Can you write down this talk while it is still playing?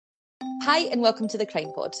Hi and welcome to the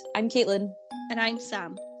Crime Pod. I'm Caitlin. And I'm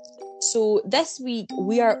Sam. So this week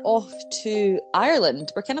we are off to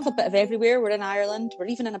Ireland. We're kind of a bit of everywhere. We're in Ireland. We're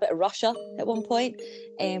even in a bit of Russia at one point.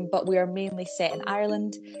 But we are mainly set in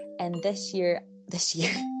Ireland. And this year...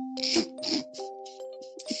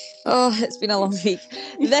 Oh, it's been a long week.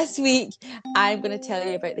 This week I'm going to tell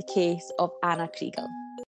you about the case of Ana Kriégel.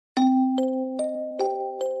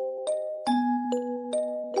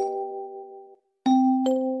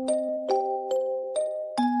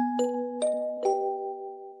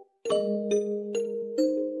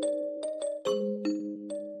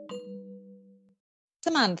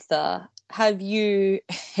 Samantha, have you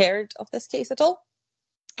heard of this case at all?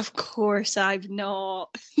 Of course I've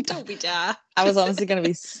not. Don't be daft. I was honestly going to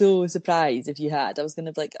be so surprised if you had. I was going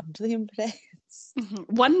to be like, I'm really impressed.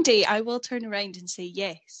 One day I will turn around and say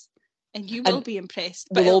yes, and you will be impressed.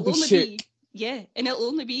 But we'll it'll all be only shook. and it'll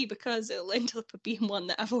only be because it'll end up being one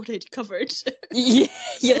that I've already covered. Yeah,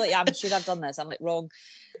 you're like, I'm sure I've done this. I'm like, wrong.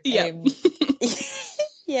 Yeah.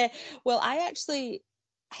 Yeah. Well, I actually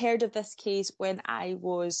heard of this case when I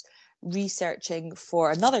was researching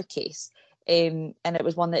for another case. And it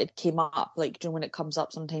was one that it came up, like, you know, when it comes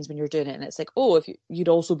up sometimes when you're doing it, and it's like, oh, if you'd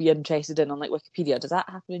also be interested in on like Wikipedia. Does that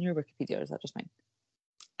happen in your Wikipedia, or is that just mine?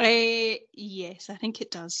 Yes, I think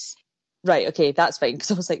it does. Right, okay, that's fine,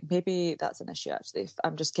 because I was like, maybe that's an issue, actually, if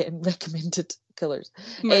I'm just getting recommended killers.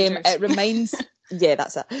 It reminds... Yeah,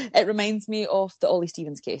 that's it. It reminds me of the Ollie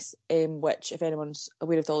Stevens case, which, if anyone's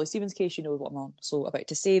aware of the Ollie Stevens case, you know what I'm also about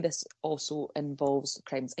to say. This also involves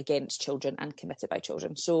crimes against children and committed by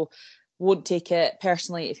children. So won't take it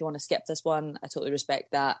personally if you want to skip this one. I totally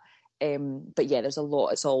respect that. But yeah, there's a lot.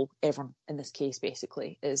 It's all... everyone in this case,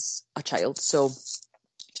 basically, is a child. So...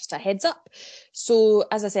 just a heads up. So,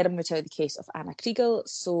 as I said, I'm going to tell you the case of Ana Kriégel.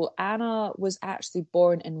 So, Anna was actually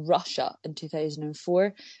born in Russia in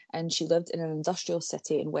 2004, and she lived in an industrial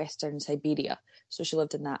city in Western Siberia. So, she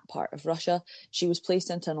lived in that part of Russia. She was placed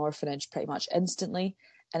into an orphanage pretty much instantly.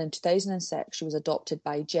 And in 2006, she was adopted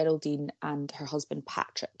by Geraldine and her husband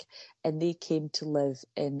Patrick, and they came to live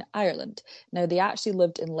in Ireland. Now, they actually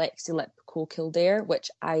lived in Leixlip, Kildare, which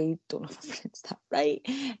I don't know if I pronounced that right,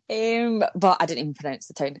 but I didn't even pronounce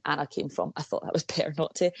the town Anna came from. I thought that was better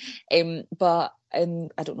not to. But I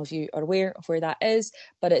don't know if you are aware of where that is,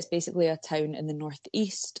 but it's basically a town in the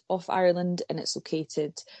northeast of Ireland, and it's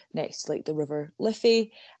located next to like the River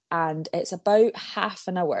Liffey, and it's about half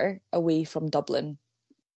an hour away from Dublin.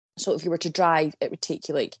 So if you were to drive, it would take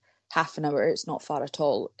you like half an hour. It's not far at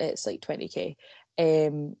all. It's like 20k.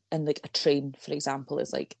 And like a train, for example,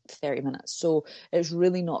 is like 30 minutes. So it's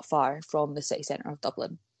really not far from the city centre of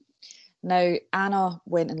Dublin. Now, Anna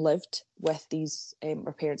went and lived with these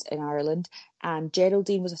her parents in Ireland, and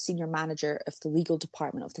Geraldine was a senior manager of the legal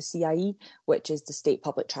department of the CIE, which is the state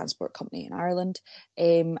public transport company in Ireland.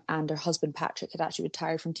 And her husband Patrick had actually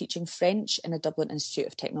retired from teaching French in a Dublin Institute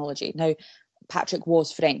of Technology. Now, Patrick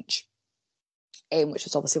was French, which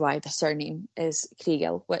is obviously why the surname is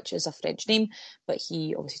Kriégel, which is a French name, but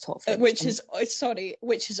he obviously taught French. Which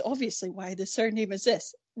is obviously why the surname is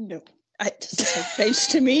this. No, it doesn't sound French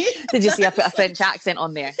to me. Did you see I put a French accent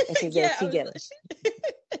on there? Kriégel.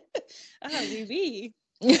 Oui, oui.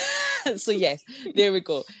 So yes, there we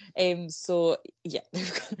go.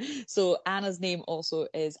 So Anna's name also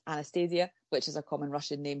is Anastasia, which is a common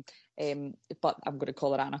Russian name. But I'm going to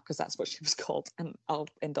call her Anna because that's what she was called, and I'll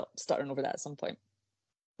end up stuttering over that at some point.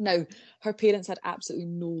 Now, her parents had absolutely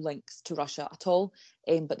no links to Russia at all,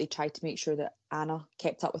 but they tried to make sure that Anna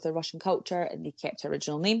kept up with her Russian culture, and they kept her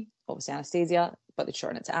original name, obviously Anastasia, but they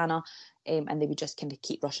shortened it to Anna, and they would just kind of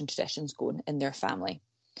keep Russian traditions going in their family.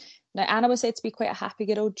 Now, Anna was said to be quite a happy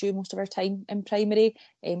girl during most of her time in primary.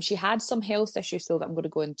 She had some health issues, though, that I'm going to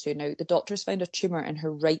go into. Now, the doctors found a tumour in her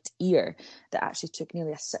right ear that actually took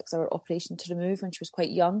nearly a 6-hour operation to remove when she was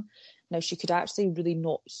quite young. Now, she could actually really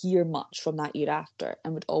not hear much from that ear after,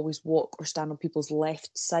 and would always walk or stand on people's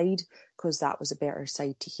left side because that was a better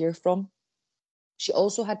side to hear from. She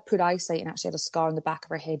also had poor eyesight and actually had a scar on the back of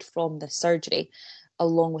her head from the surgery,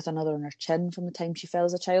 along with another on her chin from the time she fell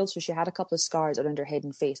as a child. So she had a couple of scars around her head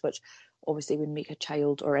and face, which obviously would make a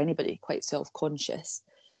child or anybody quite self-conscious.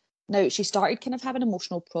 Now, she started kind of having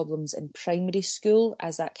emotional problems in primary school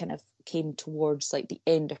as that kind of came towards like the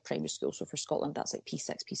end of primary school. So for Scotland, that's like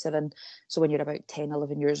P6, P7. So when you're about 10,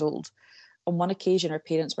 11 years old. On one occasion, her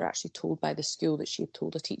parents were actually told by the school that she had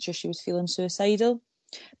told a teacher she was feeling suicidal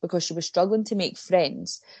because she was struggling to make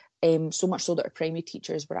friends. So much so that her primary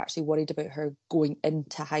teachers were actually worried about her going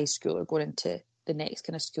into high school or going into the next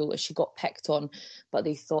kind of school as she got picked on, but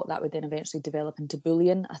they thought that would then eventually develop into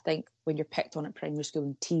bullying. I think when you're picked on at primary school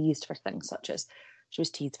and teased for things such as She was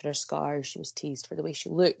teased for her scars. She was teased for the way she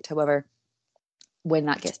looked. However, when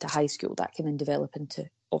that gets to high school, that can then develop into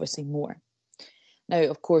obviously more. Now,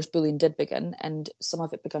 of course, bullying did begin, and some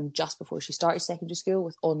of it began just before she started secondary school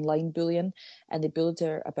with online bullying, and they bullied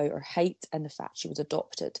her about her height and the fact she was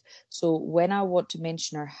adopted. So when I want to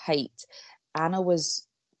mention her height, Anna was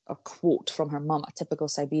a quote from her mum, a typical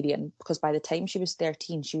Siberian, because by the time she was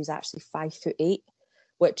 13, she was actually 5'8",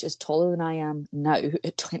 which is taller than I am now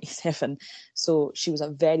at 27. So she was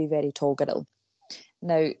a very, very tall girl.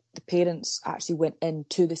 Now, the parents actually went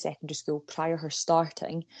into the secondary school prior her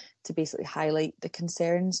starting to basically highlight the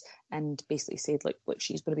concerns and basically said, look,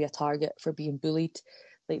 she's going to be a target for being bullied.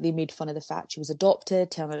 Like, they made fun of the fact she was adopted,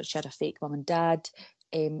 telling her that she had a fake mum and dad.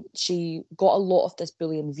 She got a lot of this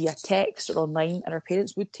bullying via text or online, and her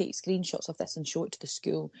parents would take screenshots of this and show it to the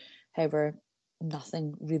school. However,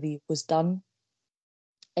 nothing really was done.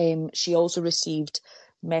 She also received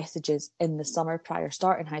messages in the summer prior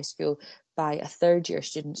starting high school by a third year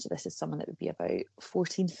student, so this is someone that would be about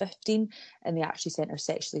 14, 15, and they actually sent her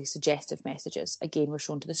sexually suggestive messages. Again, were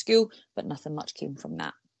shown to the school, but nothing much came from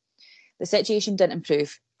that. The situation didn't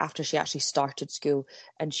improve after she actually started school,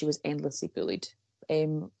 and she was endlessly bullied.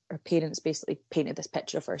 Her parents basically painted this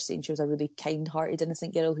picture of her saying she was a really kind-hearted,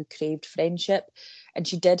 innocent girl who craved friendship, and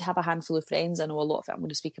she did have a handful of friends. I know a lot of it I'm going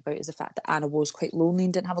to speak about is the fact that Anna was quite lonely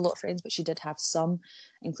and didn't have a lot of friends, but she did have some,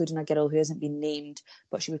 including a girl who hasn't been named,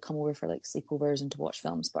 but she would come over for like sleepovers and to watch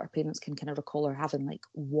films. But her parents can kind of recall her having like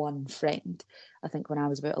one friend. I think when I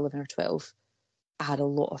was about 11 or 12, I had a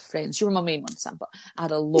lot of friends. You were my main one, Sam, but I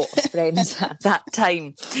had a lot of friends at that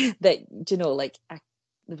time that, you know, like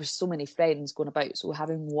there were so many friends going about. So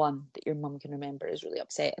having one that your mum can remember is really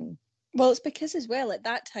upsetting. Well, it's because as well at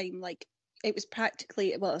that time, like it was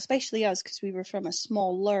practically, well, especially us, because we were from a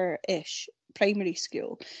smaller-ish primary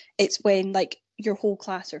school. It's when like your whole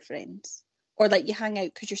class are friends, or like you hang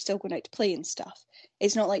out because you're still going out to play and stuff.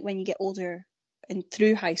 It's not like when you get older and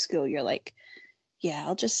through high school, you're like, yeah,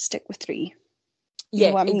 I'll just stick with 3. You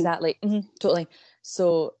know what I mean? Exactly. Mm-hmm, totally.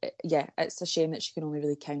 So yeah, it's a shame that she can only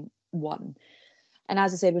really count one. And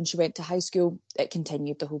as I said, when she went to high school, it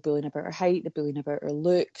continued, the whole bullying about her height, the bullying about her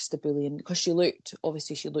looks, the bullying, because she looked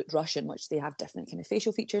Russian, which they have different kind of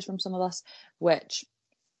facial features from some of us, which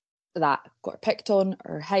that got her picked on,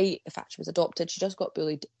 her height, the fact she was adopted. She just got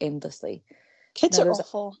bullied endlessly. Kids are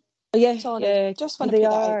awful. Yeah, sorry, yeah, just want to put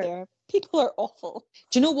that out there. People are awful.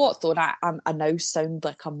 Do you know what though? I now sound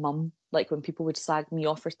like a mum. Like when people would slag me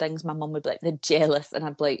off for things, my mum would be like, they're jealous. And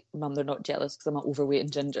I'd be like, Mum, they're not jealous because I'm not overweight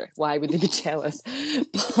and ginger. Why would they be jealous?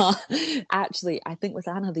 But actually, I think with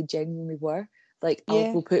Anna, they genuinely were. Like,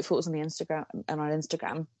 we'll put photos on our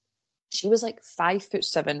Instagram. She was like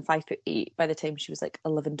 5'7", 5'8" by the time she was like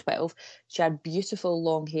 11, 12. She had beautiful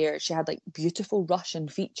long hair. She had like beautiful Russian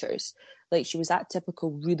features. Like she was that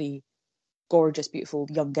typical really gorgeous, beautiful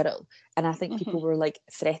young girl. And I think people were like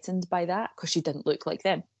threatened by that because she didn't look like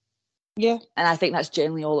them. Yeah. And I think that's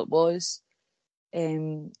generally all it was.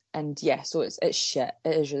 And yeah, so it's shit.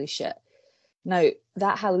 It is really shit. Now,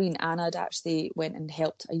 that Halloween, Anna had actually went and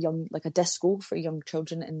helped a disco for young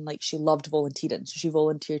children, and like she loved volunteering. So she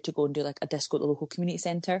volunteered to go and do like a disco at the local community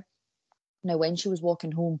centre. Now, when she was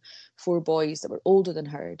walking home, 4 boys that were older than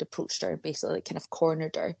her had approached her, basically like kind of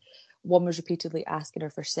cornered her. One was repeatedly asking her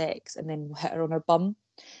for sex and then hit her on her bum.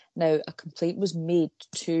 Now, a complaint was made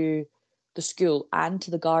to the school and to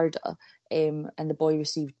the Garda, and the boy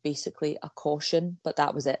received basically a caution, but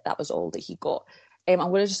that was it. That was all that he got. I'm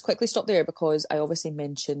going to just quickly stop there because I obviously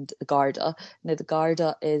mentioned the Garda. Now, the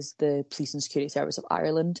Garda is the Police and Security Service of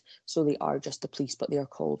Ireland, so they are just the police, but they are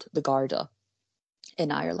called the Garda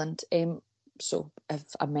in Ireland. So if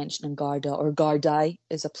I'm mentioning Garda, or Gardaí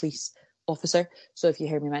is a police officer, so if you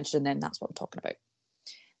hear me mentioning them, that's what I'm talking about.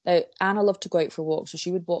 Now, Anna loved to go out for walks, so she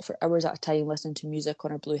would walk for hours at a time listening to music on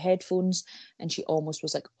her blue headphones, and she almost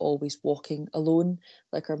was like always walking alone.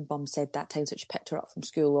 Like her mum said that times that she picked her up from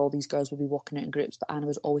school, all these girls would be walking out in groups, but Anna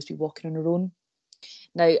would always be walking on her own.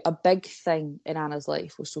 Now, a big thing in Anna's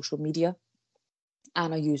life was social media.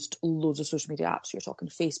 Anna used loads of social media apps. You're talking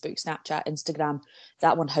Facebook, Snapchat, Instagram,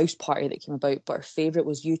 that one house party that came about, but her favourite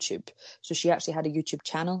was YouTube. So she actually had a YouTube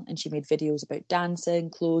channel and she made videos about dancing,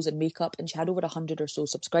 clothes and makeup, and she had over 100 or so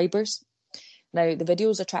subscribers. Now, the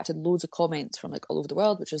videos attracted loads of comments from like all over the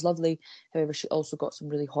world, which was lovely. However, she also got some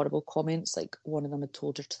really horrible comments. Like one of them had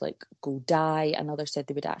told her to like go die. Another said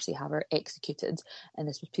they would actually have her executed. And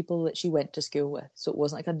this was people that she went to school with. So it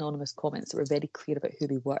wasn't like anonymous comments that were very clear about who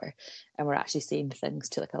they were. And were actually saying things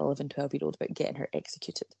to like an 11, 12-year-old about getting her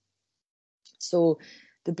executed. So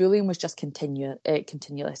the bullying was just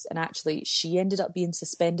continuous. And actually, she ended up being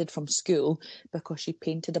suspended from school because she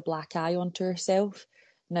painted a black eye onto herself.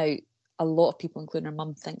 Now, a lot of people, including her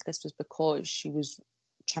mum, think this was because she was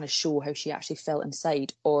trying to show how she actually felt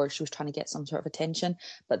inside, or she was trying to get some sort of attention,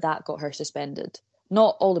 but that got her suspended.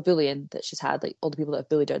 Not all the bullying that she's had, like all the people that have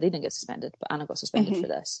bullied her, they didn't get suspended, but Anna got suspended for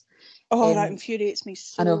this. Oh, that infuriates me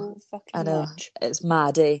so fucking much. It's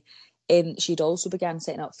mad, eh? She'd also began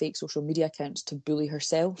setting up fake social media accounts to bully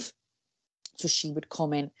herself. So she would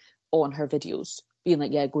comment on her videos, being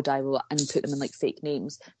like, yeah, go die, and put them in like fake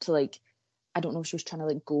names to like, I don't know if she was trying to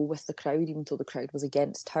like go with the crowd, even though the crowd was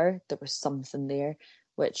against her. There was something there,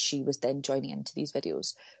 which she was then joining into these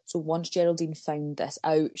videos. So once Geraldine found this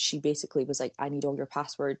out, she basically was like, I need all your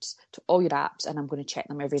passwords to all your apps, and I'm going to check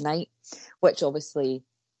them every night, which obviously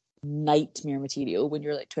nightmare material when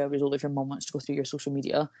you're like 12 years old if your mum wants to go through your social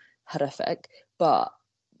media. Horrific. But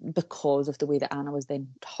because of the way that Anna was then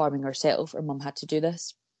harming herself, her mum had to do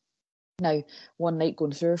this. Now, one night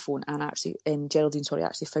going through her phone, Geraldine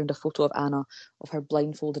actually found a photo of Anna of her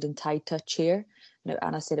blindfolded and tied to a chair. Now,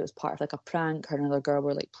 Anna said it was part of like a prank. Her and another girl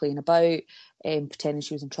were like playing about, pretending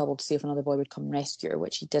she was in trouble to see if another boy would come and rescue her,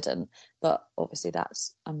 which he didn't. But obviously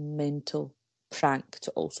that's a mental prank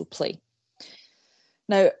to also play.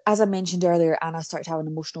 Now, as I mentioned earlier, Anna started having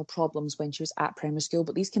emotional problems when she was at primary school,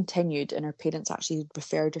 but these continued and her parents actually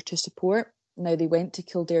referred her to support. Now, they went to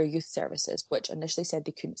Kildare Youth Services, which initially said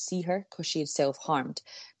they couldn't see her because she had self-harmed.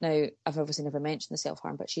 Now, I've obviously never mentioned the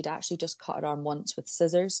self-harm, but she'd actually just cut her arm once with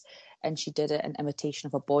scissors, and she did it in imitation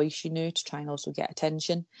of a boy she knew to try and also get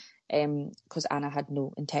attention, because Anna had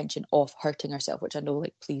no intention of hurting herself, which I know,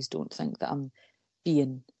 like, please don't think that I'm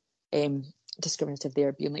being discriminative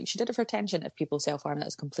there, being like, she did it for attention. If people self-harm,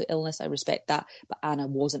 that's complete illness, I respect that, but Anna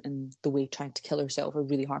wasn't in the way trying to kill herself or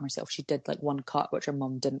really harm herself. She did like one cut, which her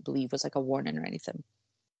mum didn't believe was like a warning or anything.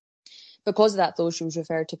 Because of that, though, she was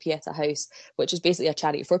referred to Pieta House, which is basically a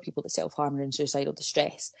charity for people that self-harm or in suicidal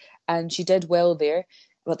distress, and she did well there,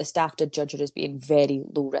 but the staff did judge her as being very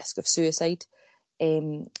low risk of suicide.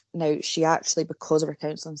 Now, she actually, because of her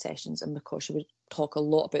counselling sessions and because she would talk a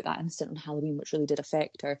lot about that incident on Halloween, which really did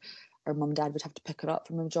affect her, her mum and dad would have to pick her up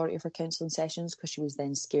from the majority of her counselling sessions because she was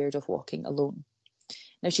then scared of walking alone.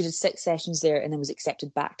 Now, she did 6 sessions there and then was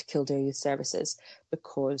accepted back to Kildare Youth Services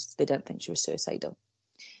because they didn't think she was suicidal.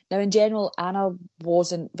 Now, in general, Anna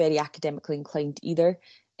wasn't very academically inclined either.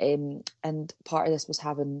 And part of this was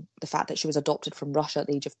having the fact that she was adopted from Russia at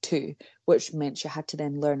the age of 2, which meant she had to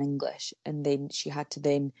then learn English, and then she had to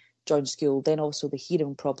then join school. Then also the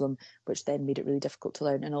hearing problem, which then made it really difficult to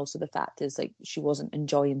learn. And also the fact is, like, she wasn't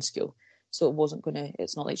enjoying school, so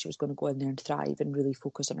it's not like she was going to go in there and thrive and really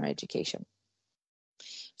focus on her education.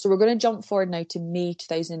 So we're going to jump forward now to May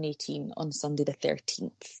 2018 on Sunday the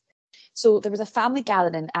 13th. So there was a family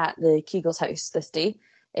gathering at the Kriegel's house this day,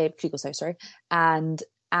 and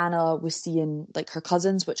Anna was seeing like her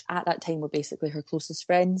cousins, which at that time were basically her closest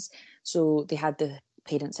friends. So they had the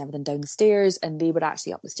parents and everything down the stairs, and they were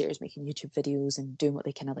actually up the stairs making YouTube videos and doing what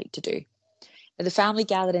they kind of like to do. Now, the family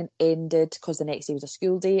gathering ended because the next day was a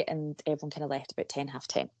school day, and everyone kind of left about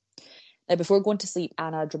 10:30. Now, before going to sleep,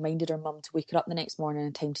 Anna had reminded her mum to wake her up the next morning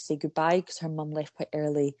in time to say goodbye, because her mum left quite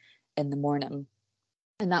early in the morning.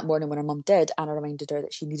 And that morning when her mum did, Anna reminded her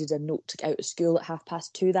that she needed a note to get out of school at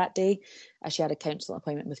 2:30 that day, as she had a counselling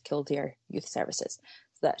appointment with Kildare Youth Services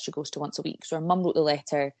that she goes to once a week. So her mum wrote the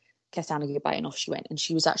letter, kissed Anna goodbye, and off she went. And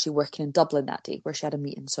she was actually working in Dublin that day, where she had a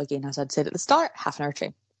meeting. So again, as I'd said at the start, half an hour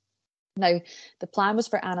train. Now, the plan was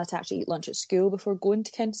for Anna to actually eat lunch at school before going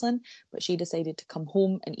to counselling, but she decided to come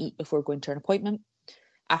home and eat before going to an appointment.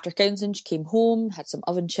 After counselling, she came home, had some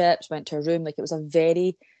oven chips, went to her room. Like, it was a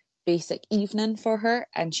very basic evening for her,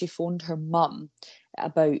 and she phoned her mum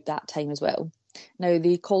about that time as well. Now,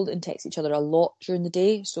 they called and texted each other a lot during the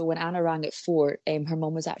day, so when Anna rang at 4, her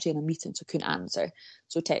mum was actually in a meeting, so couldn't answer.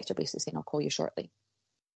 So texted her basically saying, I'll call you shortly.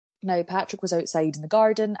 Now, Patrick was outside in the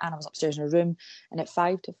garden, Anna was upstairs in her room, and at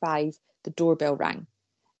 5:05, the doorbell rang.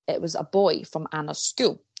 It was a boy from Anna's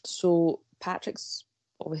school. So Patrick's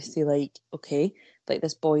obviously like, okay, like,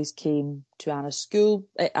 this boy's came to Anna's school,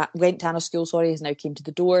 went to Anna's school, has now came to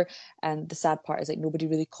the door. And the sad part is, like, nobody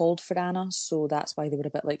really called for Anna, so that's why they were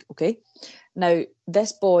a bit like, okay. Now,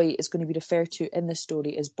 this boy is going to be referred to in this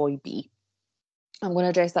story as Boy B. I'm going to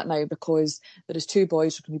address that now because there is 2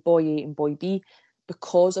 boys, so it can be Boy A and Boy B.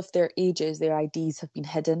 Because of their ages, their IDs have been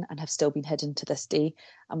hidden and have still been hidden to this day.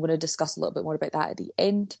 I'm going to discuss a little bit more about that at the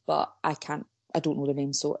end, but I don't know their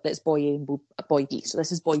names, so it's Boy A and Boy B. So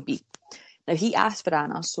this is Boy B. Now, he asked for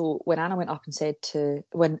Anna, so when Anna went up and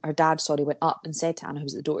when her dad, went up and said to Anna, who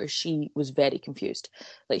was at the door, she was very confused.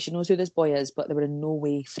 Like, she knows who this boy is, but they were in no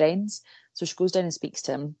way friends. So she goes down and speaks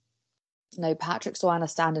to him. Now, Patrick saw Anna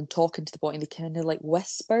standing talking to the boy, and they kind of like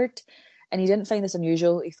whispered, and he didn't find this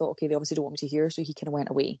unusual. He thought, okay, they obviously don't want me to hear, so he kind of went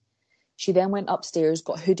away. She then went upstairs,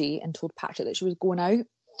 got a hoodie, and told Patrick that she was going out.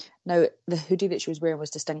 Now, the hoodie that she was wearing was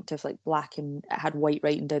distinctive, like black, and it had white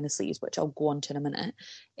writing down the sleeves, which I'll go on to in a minute.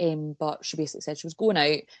 But she basically said she was going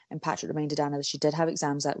out, and Patrick reminded Anna that she did have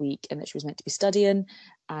exams that week and that she was meant to be studying,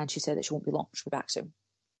 and she said that she won't be long, she'll be back soon.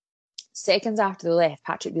 Seconds after they left,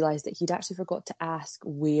 Patrick realised that he'd actually forgot to ask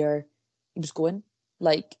where he was going.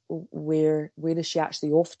 Like, where is she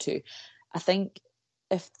actually off to? I think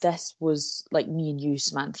if this was like me and you,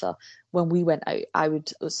 Samantha, when we went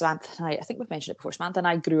out, Samantha and I think we've mentioned it before, Samantha and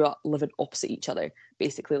I grew up living opposite each other,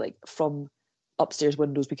 basically, like from upstairs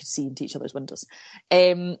windows, we could see into each other's windows.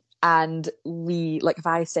 And we, like, if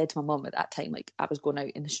I said to my mum at that time, like, I was going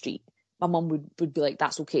out in the street, my mum would be like,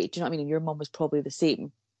 that's okay. Do you know what I mean? And your mum was probably the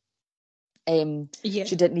same. Yeah.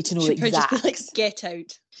 She didn't need to know She'd the exact. just be like, get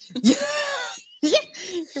out.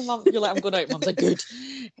 Your mum, you're like, I'm going out. Mum's like, good.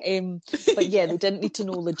 But yeah, they didn't need to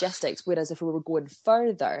know logistics. Whereas if we were going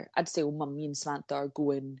further, I'd say, oh, Mum, me and Samantha are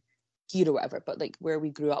going here or whatever. But like where we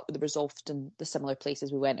grew up, there was often the similar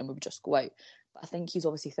places we went, and we would just go out. But I think he's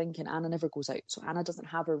obviously thinking Anna never goes out, so Anna doesn't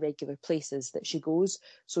have her regular places that she goes.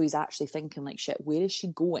 So he's actually thinking, like, shit, where is she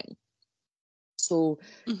going? So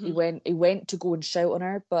he went to go and shout on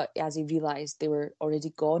her, but as he realised, they were already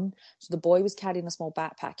gone. So the boy was carrying a small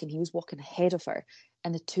backpack and he was walking ahead of her,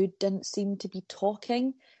 and the two didn't seem to be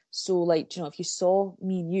talking. So, like, you know, if you saw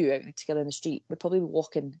me and you out together in the street, we'd probably be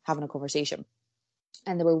walking, having a conversation.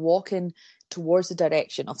 And they were walking towards the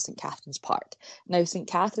direction of St. Catherine's Park. Now, St.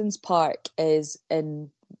 Catherine's Park is in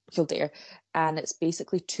Kildare, and it's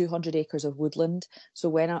basically 200 acres of woodland. So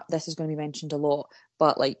this is going to be mentioned a lot,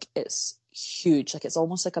 but like, it's huge. Like, it's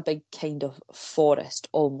almost like a big kind of forest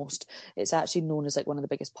almost. It's actually known as like one of the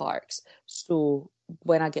biggest parks. So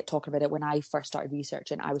when I get talking about it, when I first started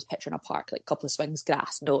researching, I was picturing a park, like a couple of swings,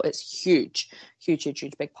 grass. No, it's huge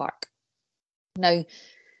big park. Now,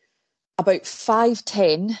 about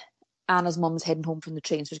 5:10, Anna's mum's heading home from the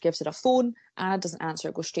train, so she gives her a phone. Anna doesn't answer,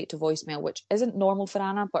 it goes straight to voicemail, which isn't normal for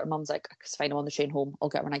Anna, but her mum's like, it's fine, I'm on the train home, I'll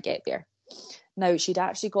get her when I get there. Now, she'd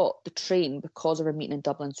actually got the train because of her meeting in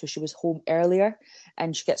Dublin, so she was home earlier,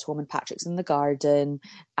 and she gets home and Patrick's in the garden,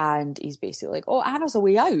 and he's basically like, oh, Anna's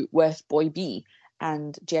away out with boy B.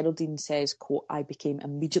 And Geraldine says, quote, I became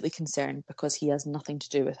immediately concerned because he has nothing to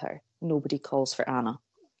do with her. Nobody calls for Anna,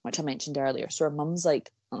 which I mentioned earlier. So her mum's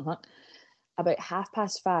like, About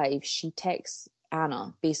 5:30, she texts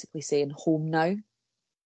Anna, basically saying, home now.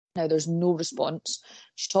 Now, there's no response.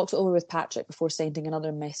 She talks it over with Patrick before sending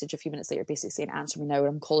another message a few minutes later, basically saying, answer me now or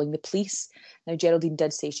I'm calling the police. Now, Geraldine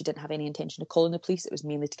did say she didn't have any intention of calling the police. It was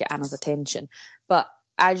mainly to get Anna's attention. But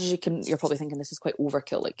as you're probably thinking this is quite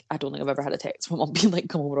overkill. Like, I don't think I've ever had a text from mum being like,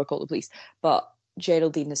 come over or call the police. But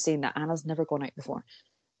Geraldine is saying that Anna's never gone out before.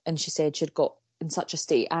 And she said she'd got in such a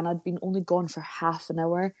state. Anna had been only gone for half an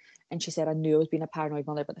hour. And she said, I knew I was being a paranoid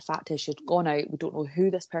mother, but the fact is she'd gone out. We don't know who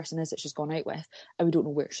this person is that she's gone out with, and we don't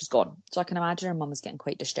know where she's gone. So I can imagine her mum is getting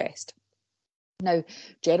quite distressed. Now,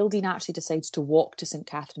 Geraldine actually decides to walk to St.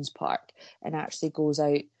 Catherine's Park and actually goes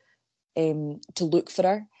out to look for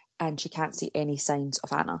her, and she can't see any signs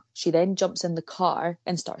of Anna. She then jumps in the car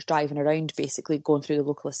and starts driving around, basically going through the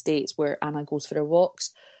local estates where Anna goes for her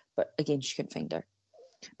walks, but again, she couldn't find her.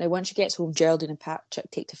 Now, once she gets home, Geraldine and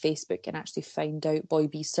Patrick take to Facebook and actually find out Boy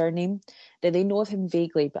B's surname. Now, they know of him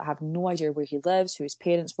vaguely, but have no idea where he lives, who his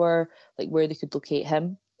parents were, like where they could locate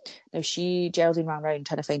him. Now, Geraldine ran around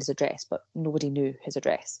trying to find his address, but nobody knew his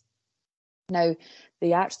address. Now,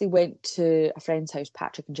 they actually went to a friend's house,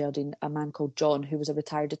 Patrick and Geraldine, a man called John, who was a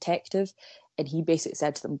retired detective, and he basically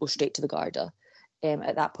said to them, go straight to the Garda.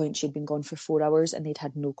 At that point, she'd been gone for 4 hours and they'd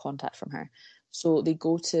had no contact from her. So they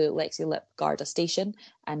go to Lexi Lip Garda station,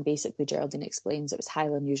 and basically Geraldine explains it was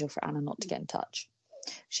highly unusual for Anna not to get in touch.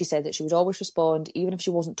 She said that she would always respond, even if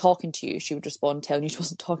she wasn't talking to you, she would respond telling you she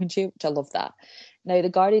wasn't talking to you, which I love that. Now, the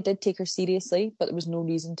Garda did take her seriously, but there was no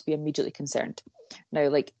reason to be immediately concerned. Now,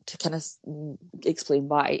 like, to kind of explain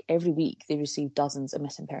why, every week they receive dozens of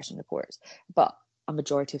missing person reports, but a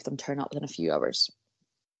majority of them turn up within a few hours.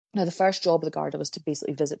 Now, the first job of the Garda was to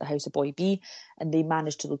basically visit the house of Boy B, and they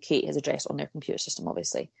managed to locate his address on their computer system,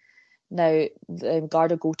 obviously. Now, the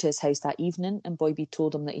Garda go to his house that evening, and Boy B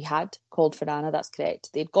told them that he had called for Anna. That's correct.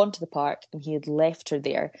 They'd gone to the park, and he had left her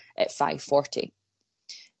there at 5:40.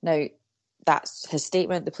 Now, that's his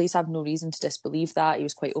statement. The police have no reason to disbelieve that. He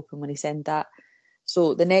was quite open when he said that.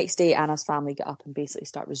 So the next day, Anna's family get up and basically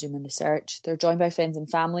start resuming the search. They're joined by friends and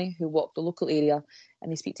family who walk the local area,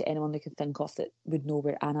 and they speak to anyone they can think of that would know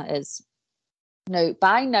where Anna is. Now,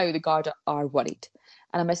 by now, the Garda are worried,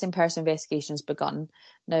 and a missing person investigation has begun.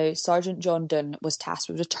 Now, Sergeant John Dunn was tasked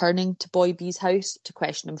with returning to Boy B's house to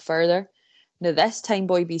question him further. Now, this time,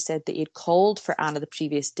 Boy B said that he had called for Anna the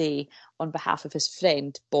previous day on behalf of his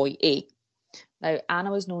friend, Boy A. Now,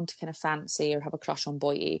 Anna was known to kind of fancy or have a crush on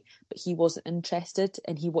Boy A, but he wasn't interested,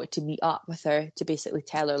 and he wanted to meet up with her to basically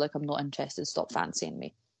tell her, like, I'm not interested, stop fancying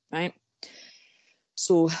me, right?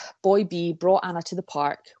 So Boy B brought Anna to the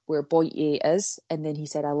park where Boy A is, and then he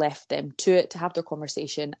said, I left them to it to have their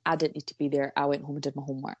conversation. I didn't need to be there. I went home and did my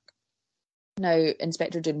homework. Now,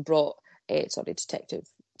 Inspector Dunn brought,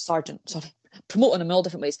 promoting him in all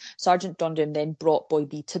different ways. Sergeant Dundon then brought Boy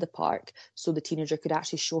B to the park so the teenager could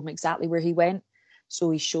actually show him exactly where he went. So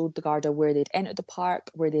he showed the Garda where they'd entered the park,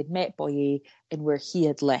 where they'd met Boy A, and where he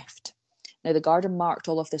had left. Now, the Garda marked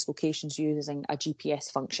all of this locations using a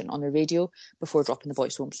GPS function on their radio before dropping the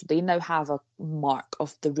boys home. So they now have a mark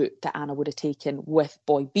of the route that Anna would have taken with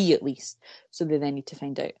Boy B at least. So they then need to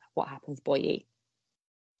find out what happened with Boy A.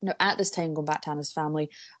 Now, at this time, going back to Anna's family,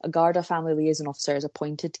 a Garda family liaison officer is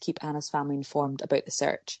appointed to keep Anna's family informed about the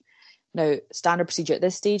search. Now, standard procedure at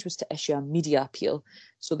this stage was to issue a media appeal.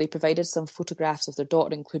 So they provided some photographs of their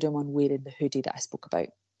daughter, including one wearing the hoodie that I spoke about.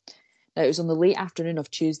 Now, it was on the late afternoon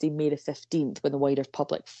of Tuesday, May the 15th, when the wider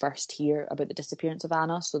public first hear about the disappearance of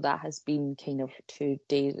Anna. So that has been kind of a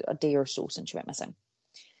day or so since she went missing.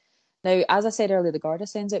 Now, as I said earlier, the Garda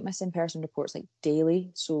sends out missing person reports like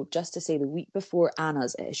daily. So just to say, the week before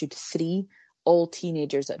Anna's, it issued 3 all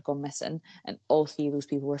teenagers that had gone missing, and all 3 of those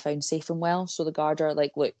people were found safe and well. So the Garda are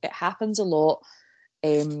like, look, it happens a lot.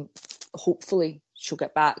 Hopefully she'll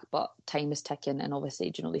get back, but time is ticking, and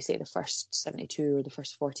obviously, they say the first 72 or the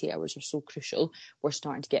first 48 hours are so crucial. We're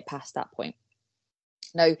starting to get past that point.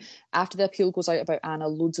 Now, after the appeal goes out about Anna,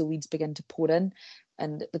 loads of leads begin to pour in,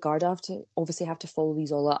 and the Garda have to follow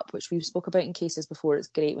these all up, which we've spoke about in cases before. It's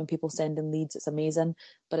great when people send in leads, it's amazing,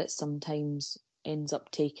 but it sometimes ends up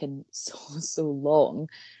taking so long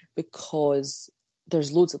because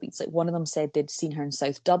there's loads of leads. Like, one of them said they'd seen her in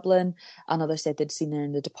South Dublin, another said they'd seen her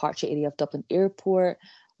in the departure area of Dublin Airport,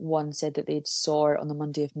 one said that they'd saw her on the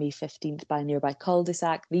Monday of May 15th by a nearby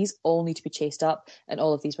cul-de-sac. These all need to be chased up, and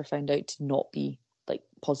all of these were found out to not be like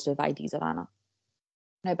positive IDs of Anna.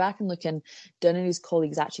 Now, back and looking, Dunn and his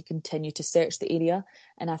colleagues actually continued to search the area,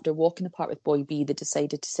 and after walking the park with Boy B, they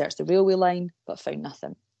decided to search the railway line, but found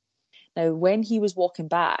nothing. Now, when he was walking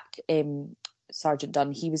back, Sergeant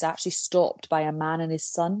Dunn, he was actually stopped by a man and his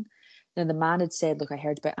son. Now, the man had said, look, I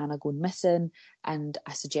heard about Anna going missing, and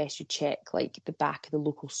I suggest you check like the back of the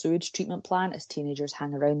local sewage treatment plant as teenagers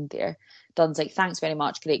hang around there. Dunn's like, thanks very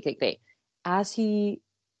much, great. As he,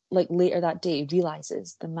 later that day,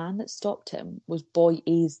 realises the man that stopped him was Boy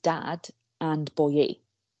A's dad and Boy A.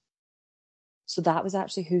 So that was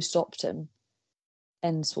actually who stopped him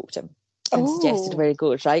and spoke to him and suggested where he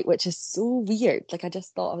goes, right? Which is so weird. I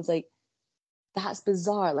just thought, I was like, that's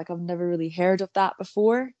bizarre. I've never really heard of that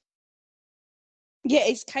before. Yeah,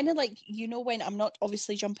 it's kind of like, when, I'm not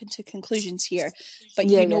obviously jumping to conclusions here, but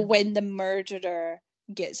when the murderer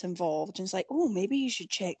gets involved and it's like, oh, maybe you should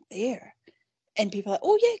check there. And people are like,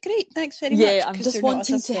 oh, yeah, great, thanks very much. Yeah, I'm just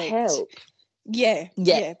wanting to help. Yeah,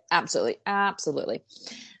 absolutely.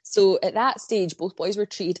 So at that stage, both boys were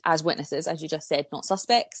treated as witnesses, as you just said, not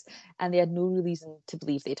suspects, and they had no reason to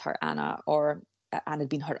believe they'd hurt Anna or Anna had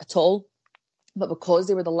been hurt at all. But because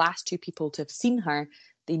they were the last 2 people to have seen her,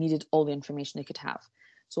 they needed all the information they could have.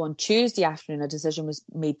 So on Tuesday afternoon, a decision was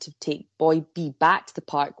made to take Boy B back to the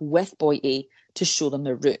park with Boy A to show them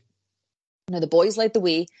their route. Now, the boys led the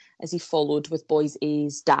way as he followed with Boy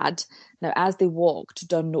A's dad. Now, as they walked,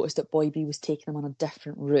 Dunn noticed that Boy B was taking them on a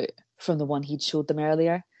different route from the one he'd showed them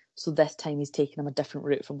earlier. So this time he's taking them a different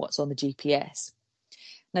route from what's on the GPS.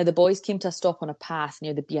 Now, the boys came to a stop on a path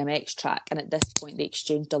near the BMX track, and at this point they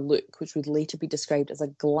exchanged a look, which would later be described as a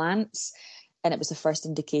glance, and it was the first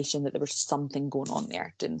indication that there was something going on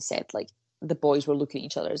there. Dunn said, the boys were looking at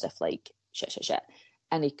each other as if, shit,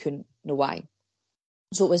 and they couldn't know why.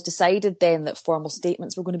 So it was decided then that formal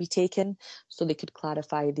statements were going to be taken so they could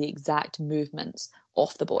clarify the exact movements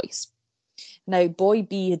of the boys. Now, Boy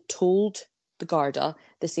B had told the Garda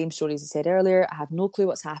the same story as I said earlier. I have no clue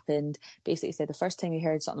what's happened. Basically said the first time he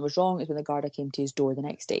heard something was wrong is when the Garda came to his door the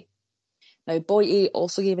next day. Now, Boy A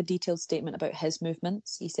also gave a detailed statement about his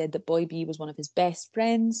movements. He said that Boy B was one of his best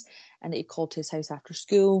friends and that he called to his house after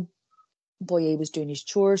school. Boy A was doing his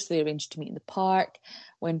chores, so they arranged to meet in the park.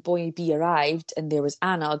 When Boy B arrived, and there was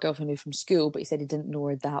Anna, a girl who knew from school, but he said he didn't know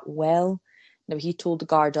her that well. Now, he told the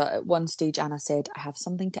Garda at one stage, Anna said, "I have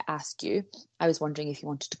something to ask you. I was wondering if you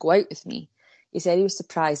wanted to go out with me." He said he was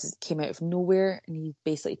surprised as it came out of nowhere, and he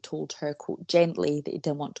basically told her, quote, gently, that he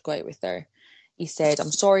didn't want to go out with her. He said,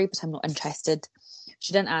 "I'm sorry, but I'm not interested."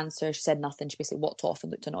 She didn't answer. She said nothing. She basically walked off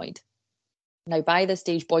and looked annoyed. Now, by this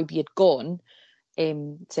stage, Boy B had gone,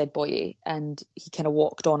 said Boy A, and he kind of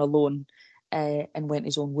walked on alone and went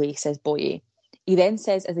his own way, says Boy A. He then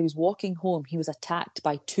says as he was walking home, he was attacked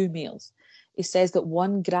by two males. He says that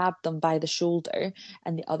one grabbed him by the shoulder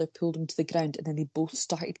and the other pulled him to the ground, and then they both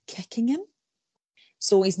started kicking him.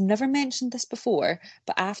 So he's never mentioned this before,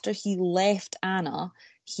 but after he left Anna,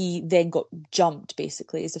 he then got jumped,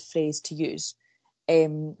 basically, is a phrase to use.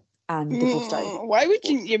 And they both started. Why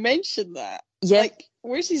wouldn't you mention that? Yeah. Like,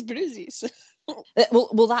 where's his bruises?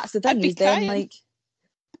 Well, that's the thing. He's then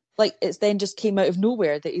like it's then just came out of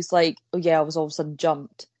nowhere that he's like, "Oh yeah, I was all of a sudden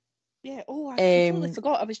jumped." Yeah. Oh, I completely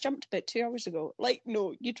forgot. I was jumped about 2 hours ago. Like,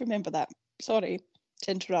 no, you'd remember that. Sorry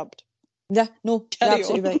to interrupt. Yeah, no, you're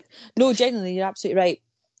absolutely right. No, genuinely, you're absolutely right.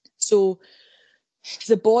 So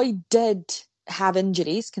the boy did have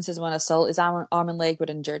injuries consistent with an assault. His arm and leg were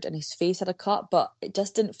injured and his face had a cut, but it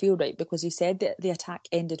just didn't feel right because he said that the attack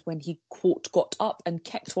ended when he, quote, got up and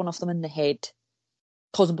kicked one of them in the head,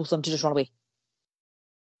 causing both of them to just run away.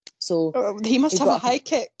 So he must have a high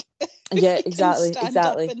kick. Yeah, exactly. Stand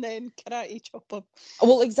up and then karate chop him.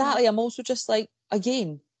 Well, exactly. I'm also just like,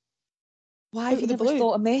 again, why have you never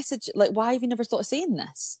thought a message? Like, why have you never thought of saying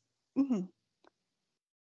this? Mm-hmm.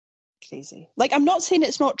 Crazy. Like, I'm not saying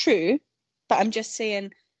it's not true, but I'm just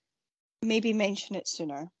saying maybe mention it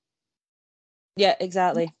sooner. Yeah,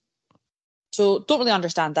 exactly. So don't really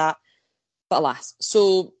understand that, but alas.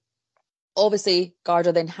 So obviously,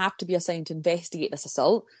 Garda then have to be assigned to investigate this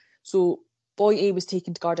assault. So Boy A was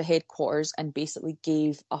taken to Garda headquarters and basically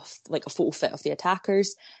gave a photo fit of the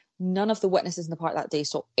attackers. None of the witnesses in the park that day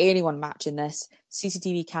saw anyone matching this.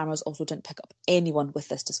 CCTV cameras also didn't pick up anyone with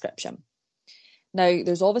this description. Now,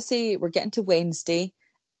 we're getting to Wednesday,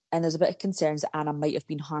 and there's a bit of concerns that Anna might have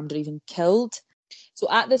been harmed or even killed.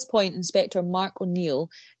 So at this point, Inspector Mark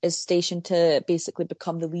O'Neill is stationed to basically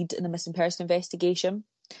become the lead in the missing person investigation.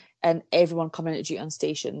 And everyone coming into duty on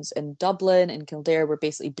stations in Dublin and Kildare were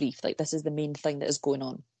basically briefed, like, this is the main thing that is going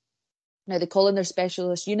on. Now, they call in their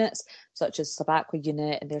specialist units, such as Sabaqua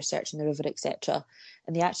unit, and they're searching the river, etc.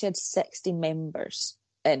 And they actually had 60 members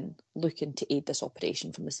in looking to aid this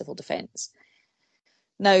operation from the civil defence.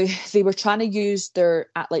 Now, they were trying to use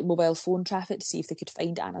their mobile phone traffic to see if they could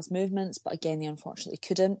find Anna's movements, but again, they unfortunately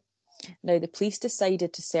couldn't. Now, the police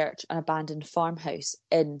decided to search an abandoned farmhouse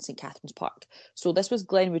in St Catherine's Park. So this was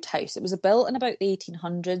Glenwood House. It was built in about the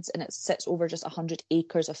 1800s and it sits over just 100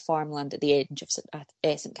 acres of farmland at the edge of St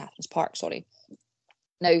Catherine's Park.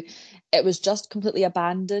 Now, it was just completely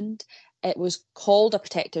abandoned. It was called a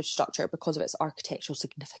protected structure because of its architectural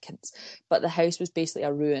significance, but the house was basically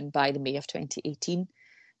a ruin by the May of 2018.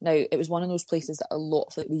 Now, it was one of those places that a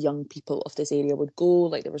lot of the young people of this area would go.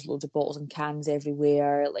 Like, there was loads of bottles and cans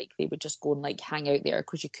everywhere. Like, they would just go and hang out there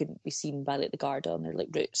because you couldn't be seen by the Garda on their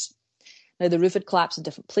routes. Now, the roof had collapsed in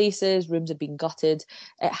different places. Rooms had been gutted.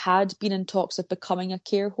 It had been in talks of becoming a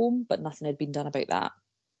care home, but nothing had been done about that.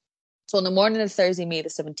 So on the morning of Thursday, May the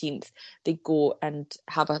 17th, they go and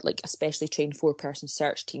have a specially trained 4-person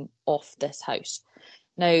search team off this house.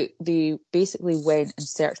 Now, they basically went and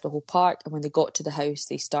searched the whole park, and when they got to the house,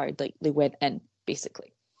 they went in,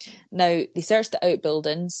 basically. Now, they searched the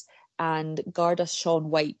outbuildings, and Garda Sean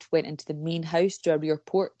White went into the main house through a rear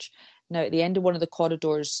porch. Now, at the end of one of the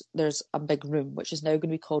corridors, there's a big room, which is now going to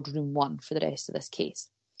be called Room 1 for the rest of this case.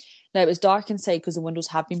 Now, it was dark inside because the windows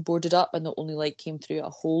have been boarded up, and the only light came through a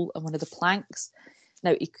hole in one of the planks.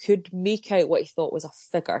 Now, he could make out what he thought was a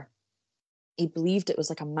figure. He believed it was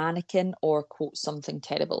like a mannequin or, quote, something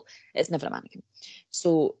terrible. It's never a mannequin.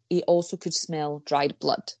 So he also could smell dried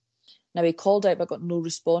blood. Now, he called out but got no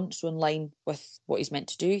response. So in line with what he's meant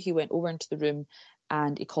to do, he went over into the room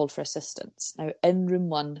and he called for assistance. Now, in room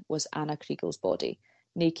 1 was Ana Kriegel's body,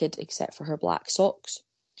 naked except for her black socks.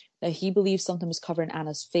 Now, he believed something was covering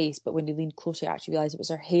Anna's face, but when he leaned closer, he actually realised it was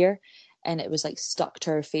her hair, and it was stuck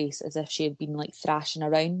to her face as if she had been thrashing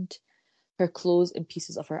around. Her clothes and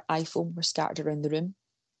pieces of her iPhone were scattered around the room.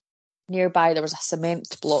 Nearby, there was a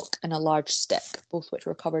cement block and a large stick, both which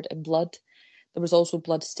were covered in blood. There was also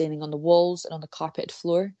blood staining on the walls and on the carpeted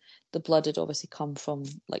floor. The blood had obviously come from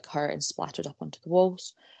her and splattered up onto the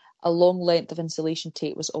walls. A long length of insulation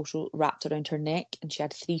tape was also wrapped around her neck, and she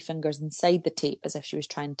had 3 fingers inside the tape as if she was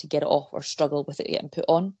trying to get it off or struggle with it getting put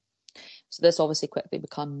on. So this obviously quickly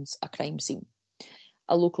becomes a crime scene.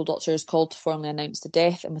 A local doctor is called to formally announce the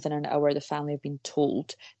death, and within an hour the family have been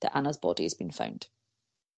told that Anna's body has been found.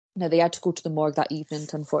 Now, they had to go to the morgue that evening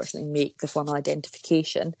to unfortunately make the formal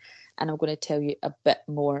identification, and I'm going to tell you a bit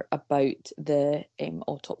more about the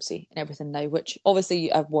autopsy and everything now, which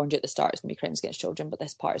obviously I've warned you at the start, it's going to be crimes against children, but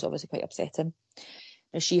this part is obviously quite upsetting.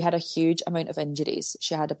 Now, she had a huge amount of injuries.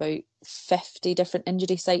 She had about 50 different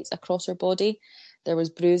injury sites across her body. There was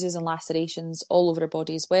bruises and lacerations all over her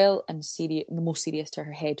body as well, and the most serious to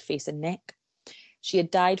her head, face and neck. She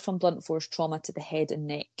had died from blunt force trauma to the head and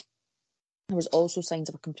neck. There was also signs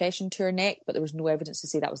of a compression to her neck, but there was no evidence to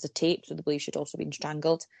say that was the tape, so they believe she'd also been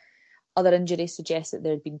strangled. Other injuries suggest that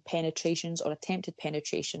there had been penetrations or attempted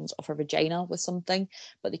penetrations of her vagina with something,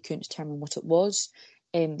 but they couldn't determine what it was.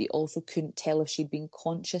 They also couldn't tell if she'd been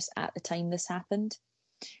conscious at the time this happened.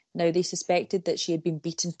 Now, they suspected that she had been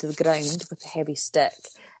beaten to the ground with a heavy stick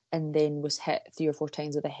and then was hit 3 or 4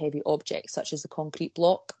 times with a heavy object, such as the concrete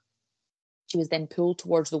block. She was then pulled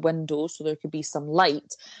towards the window so there could be some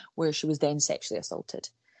light, where she was then sexually assaulted.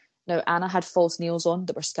 Now, Anna had false nails on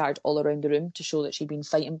that were scattered all around the room to show that she'd been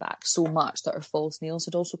fighting back so much that her false nails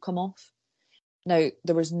had also come off. Now,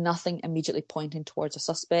 there was nothing immediately pointing towards a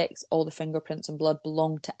suspect. All the fingerprints and blood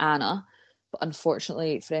belonged to Anna, but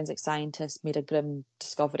unfortunately, forensic scientists made a grim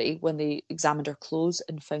discovery when they examined her clothes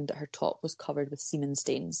and found that her top was covered with semen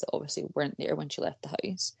stains that obviously weren't there when she left the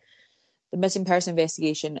house. The missing person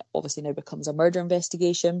investigation obviously now becomes a murder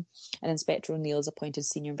investigation, and Inspector O'Neill is appointed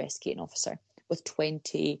senior investigating officer, with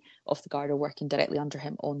 20 of the Garda working directly under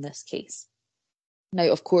him on this case. Now,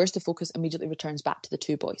 of course, the focus immediately returns back to the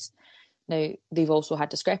 2 boys. Now, they've also had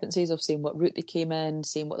discrepancies of saying what route they came in,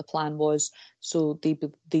 saying what the plan was, so they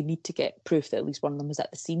need to get proof that at least one of them was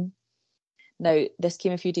at the scene. Now, this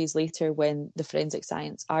came a few days later when the Forensic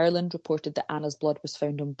Science Ireland reported that Anna's blood was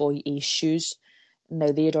found on boy A's shoes.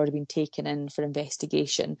 Now, they had already been taken in for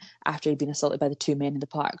investigation after he'd been assaulted by the 2 men in the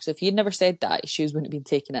park. So if you'd never said that, his shoes wouldn't have been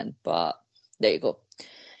taken in, but there you go.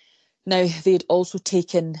 Now, they'd also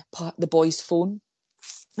taken the boy's phone.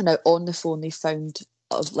 Now, on the phone, they found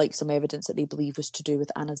some evidence that they believe was to do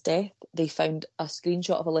with Anna's death. They found a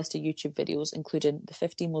screenshot of a list of YouTube videos, including the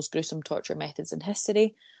 15 most gruesome torture methods in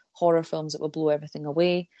history, horror films that will blow everything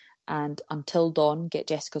away, and Until Dawn, Get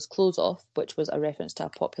Jessica's Clothes Off, which was a reference to a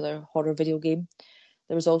popular horror video game.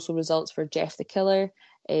 There was also results for Jeff the Killer,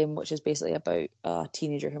 which is basically about a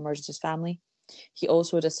teenager who murders his family. He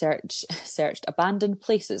also had searched abandoned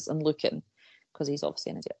places and looking, because he's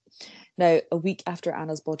obviously an idiot. Now, a week after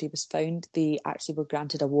Anna's body was found, they actually were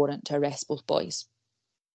granted a warrant to arrest both boys.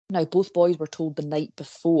 Now, both boys were told the night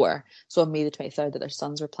before, so on May the 23rd, that their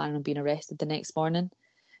sons were planning on being arrested the next morning.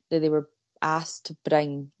 Now, they were asked to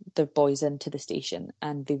bring the boys into the station,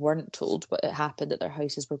 and they weren't told, but it happened that their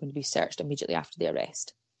houses were going to be searched immediately after the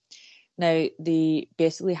arrest. Now, they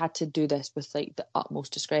basically had to do this with the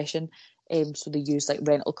utmost discretion. So they used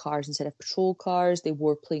rental cars instead of patrol cars. They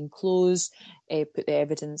wore plain clothes, put the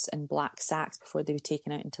evidence in black sacks before they were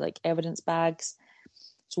taken out into evidence bags.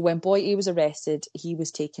 So when boy A was arrested, he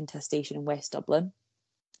was taken to a station in West Dublin,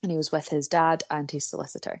 and he was with his dad and his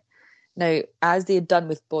solicitor. Now, as they had done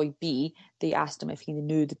with boy B, they asked him if he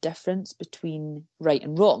knew the difference between right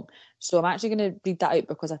and wrong. So I'm actually going to read that out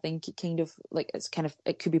because I think it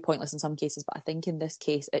it could be pointless in some cases, but I think in this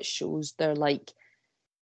case it shows their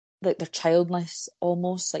their childness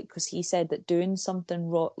almost, because he said that doing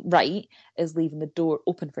something right is leaving the door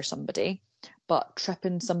open for somebody, but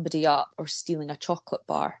tripping somebody up or stealing a chocolate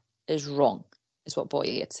bar is wrong, is what boy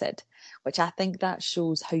A had said, which I think that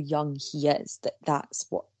shows how young he is, that's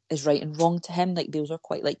what is right and wrong to him. Those are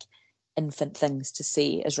quite infant things to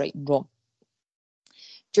say as right and wrong.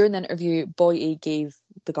 During the interview, boy A gave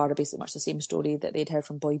the Garda basically much the same story that they'd heard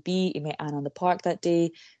from boy B. He met Anna in the park that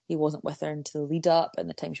day. He wasn't with her until the lead up and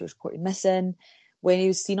the time she was reported missing. When he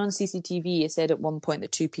was seen on CCTV, he said at one point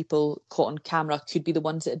that 2 people caught on camera could be the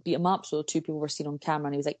ones that had beat him up. So 2 people were seen on camera,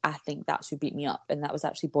 and he was like, I think that's who beat me up. And that was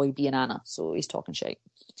actually boy B and Anna. So he's talking shit.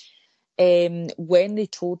 When they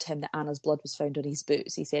told him that Anna's blood was found on his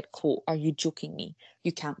boots, he said, quote, "Are you joking me?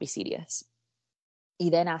 You can't be serious." He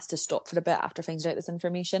then asked to stop for a bit after finding out this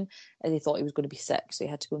information, as he thought he was going to be sick, so he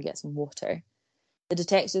had to go and get some water. The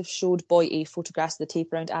detective showed boy A photographs of the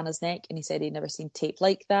tape around Anna's neck, and he said he'd never seen tape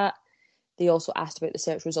like that. They also asked about the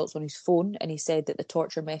search results on his phone, and he said that the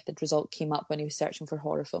torture method result came up when he was searching for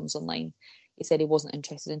horror films online. He said he wasn't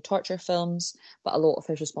interested in torture films, but a lot of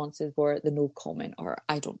his responses were the no comment or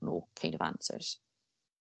I don't know kind of answers.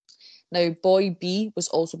 Now, boy B was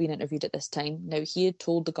also being interviewed at this time. Now, he had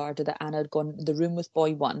told the Garda that Anna had gone into the room with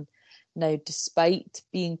boy 1. Now, despite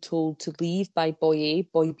being told to leave by boy A,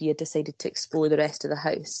 boy B had decided to explore the rest of the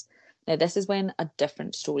house. Now, this is when a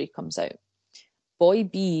different story comes out. Boy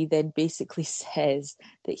B then basically says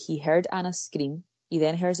that he heard Anna scream. He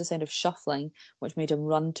then hears the sound of shuffling, which made him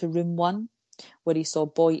run to room 1, where he saw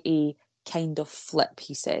Boy A kind of flip,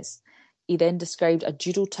 he says. He then described a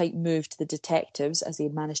judo-type move to the detectives as he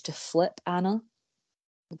had managed to flip Anna.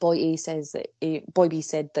 Boy B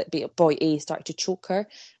said that Boy A started to choke her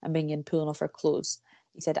and began pulling off her clothes.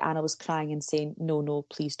 He said Anna was crying and saying, no,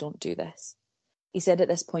 please don't do this. He said at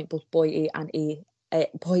this point both Boy A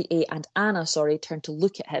and Anna turned to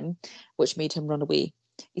look at him, which made him run away.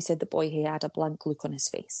 He said that Boy A had a blank look on his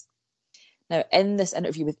face. Now, in this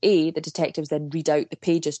interview with A, the detectives then read out the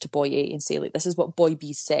pages to Boy A and say, like, this is what Boy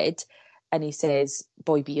B said, and he says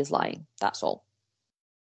Boy B is lying. That's all.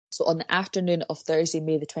 So on the afternoon of Thursday,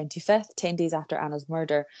 May the 25th, 10 days after Anna's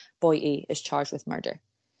murder, Boy A is charged with murder.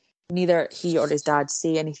 Neither he or his dad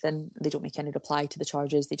say anything. They don't make any reply to the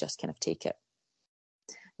charges. They just kind of take it.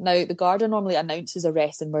 Now, the Garda normally announces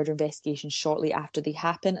arrests and murder investigations shortly after they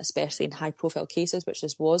happen, especially in high-profile cases, which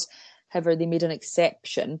this was. However, they made an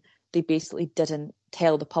exception. They basically didn't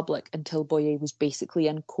tell the public until Boy A was basically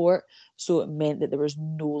in court. So it meant that there was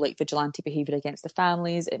no vigilante behaviour against the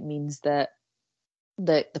families. It means that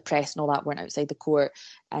the press and all that weren't outside the court,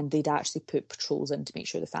 and they'd actually put patrols in to make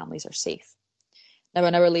sure the families are safe. Now,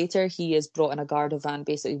 an hour later, he is brought in a Garda van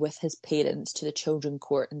basically with his parents to the Children's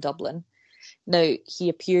Court in Dublin. Now, he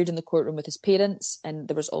appeared in the courtroom with his parents, and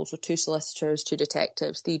there was also 2 solicitors, 2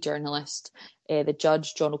 detectives, 3 journalists, the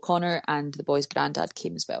judge, John O'Connor, and the boy's granddad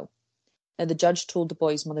came as well. Now, the judge told the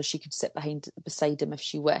boy's mother she could sit beside him if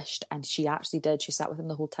she wished, and she actually did. She sat with him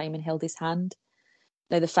the whole time and held his hand.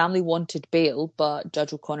 Now, the family wanted bail, but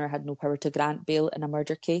Judge O'Connor had no power to grant bail in a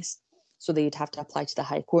murder case, so they'd have to apply to the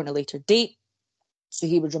High Court at a later date. So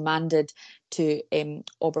he was remanded to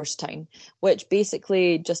Oberstown, which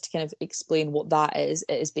basically, just to kind of explain what that is,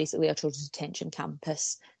 it is basically a children's detention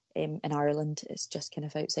campus in Ireland. It's just kind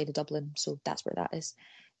of outside of Dublin, so that's where that is.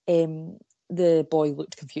 The boy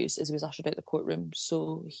looked confused as he was ushered out the courtroom,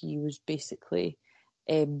 so he was basically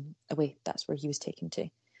away. That's where he was taken to.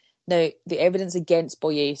 Now, the evidence against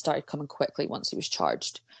Boy A started coming quickly once he was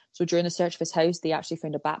charged. So during the search of his house, they actually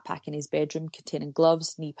found a backpack in his bedroom containing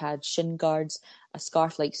gloves, knee pads, shin guards, a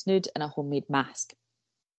scarf-like snood, and a homemade mask.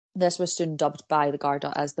 This was soon dubbed by the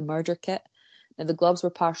Garda as the murder kit. Now, the gloves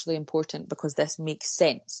were partially important because this makes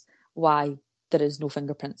sense why there is no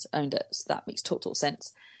fingerprints around it. So that makes total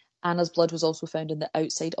sense. Anna's blood was also found on the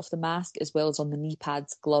outside of the mask, as well as on the knee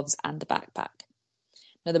pads, gloves, and the backpack.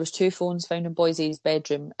 Now, there was 2 phones found in Boy A's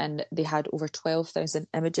bedroom, and they had over 12,000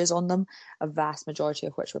 images on them, a vast majority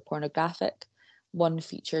of which were pornographic. One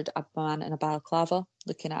featured a man in a balaclava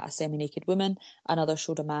looking at a semi-naked woman. Another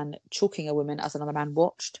showed a man choking a woman as another man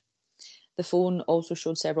watched. The phone also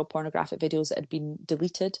showed several pornographic videos that had been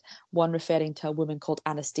deleted, one referring to a woman called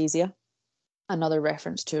Anastasia, another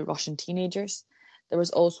reference to Russian teenagers. There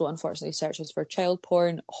was also, unfortunately, searches for child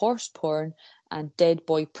porn, horse porn, and dead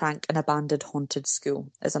boy prank and abandoned haunted school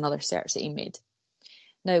is another search that he made.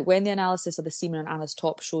 Now, when the analysis of the semen on Anna's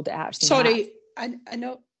top showed that it actually... Sorry, I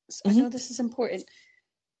know this is important,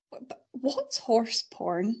 but what's horse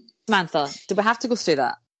porn? Samantha, do we have to go through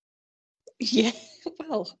that? Yeah,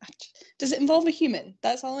 well, does it involve a human?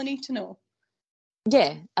 That's all I need to know.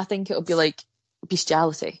 Yeah, I think it'll be like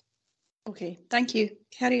bestiality. Okay, thank you.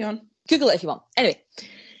 Carry on. Google it if you want. Anyway,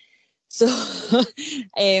 so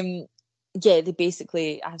yeah, they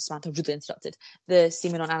basically, I have Samantha really interrupted, the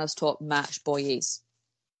semen on Anna's top matched Boy A's.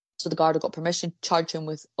 So the Garda got permission to charge him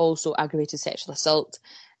with also aggravated sexual assault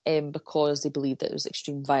because they believed that there was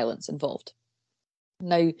extreme violence involved.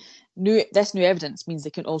 Now, this new evidence means they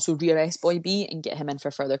can also rearrest Boy B and get him in for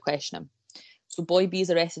further questioning. So Boy B is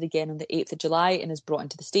arrested again on the 8th of July and is brought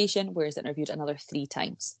into the station, where he's interviewed another 3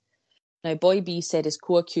 times. Now, Boy B said his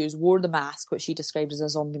co-accused wore the mask, which he described as a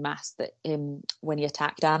zombie mask, that when he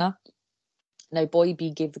attacked Anna. Now, Boy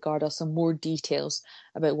B gave the Garda some more details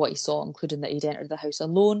about what he saw, including that he'd entered the house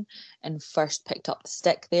alone and first picked up the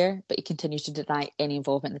stick there, but he continued to deny any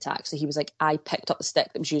involvement in the attack. So he was like, I picked up the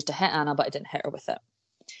stick that was used to hit Anna, but I didn't hit her with it.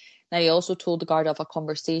 Now, he also told the Garda of a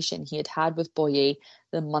conversation he had with Boy A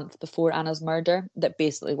the month before Anna's murder that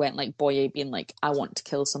basically went like Boy A being like, I want to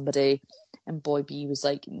kill somebody. And Boy B was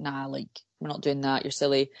like, nah, like, we're not doing that, you're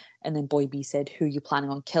silly. And then Boy B said, who are you planning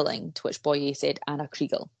on killing? To which Boy A said, Ana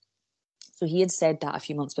Kriégel. So he had said that a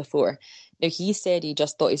few months before. Now, he said he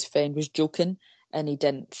just thought his friend was joking and he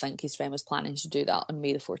didn't think his friend was planning to do that on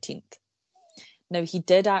May the 14th. Now, he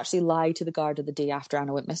did actually lie to the Garda the day after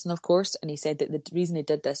Anna went missing, of course, and he said that the reason he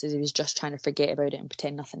did this is he was just trying to forget about it and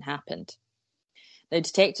pretend nothing happened. Now,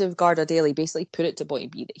 Detective Garda Daly basically put it to Boy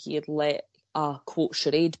B that he had let a, quote,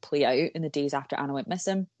 charade play out in the days after Anna went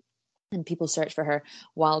missing, and people searched for her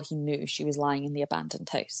while he knew she was lying in the abandoned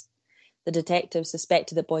house. The detectives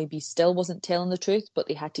suspected that Boy B still wasn't telling the truth, but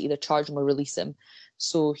they had to either charge him or release him.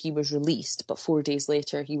 So he was released, but 4 days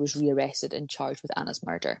later he was rearrested and charged with Anna's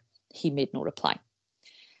murder. He made no reply.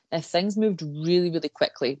 Now, things moved really, really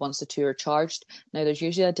quickly once the two are charged. Now, there's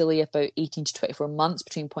usually a delay of about 18 to 24 months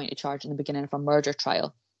between point of charge and the beginning of a murder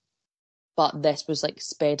trial. But this was like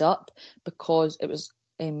sped up because it was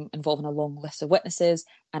involving a long list of witnesses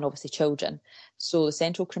and obviously children. So the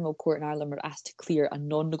Central Criminal Court in Ireland were asked to clear a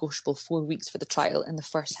non-negotiable 4 weeks for the trial in the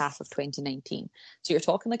first half of 2019. So you're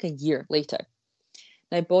talking like a year later.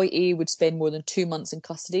 Now, Boy A would spend more than 2 months in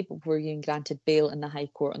custody before being granted bail in the High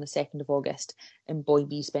Court on the 2nd of August, and Boy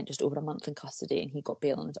B spent just over a month in custody and he got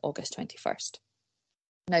bail on August 21st.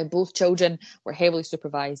 Now, both children were heavily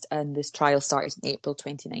supervised and this trial started in April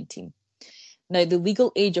 2019. Now, the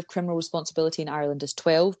legal age of criminal responsibility in Ireland is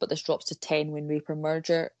 12, but this drops to 10 when rape or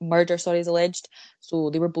murder is alleged. So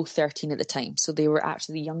they were both 13 at the time. So they were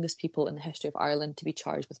actually the youngest people in the history of Ireland to be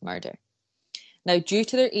charged with murder. Now, due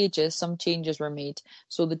to their ages, some changes were made.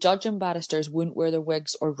 So the judge and barristers wouldn't wear their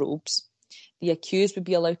wigs or robes. The accused would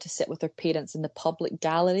be allowed to sit with their parents in the public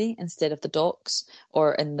gallery instead of the docks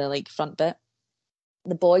or in the front bit.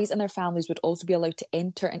 The boys and their families would also be allowed to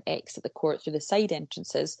enter and exit the court through the side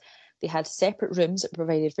entrances. They had separate rooms that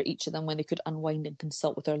provided for each of them when they could unwind and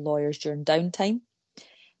consult with their lawyers during downtime.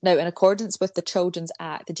 Now, in accordance with the Children's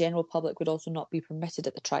Act, the general public would also not be permitted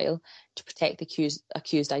at the trial to protect the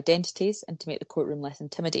accused identities and to make the courtroom less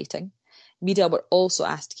intimidating. Media were also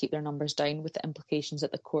asked to keep their numbers down, with the implications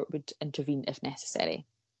that the court would intervene if necessary.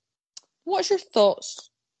 What's your thoughts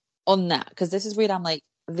on that? Because this is where I'm like,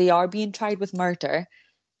 they are being tried with murder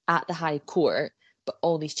at the High Court, but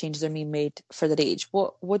all these changes are being made for their age.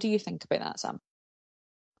 What do you think about that, Sam?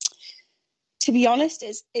 To be honest,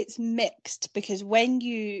 it's mixed, because when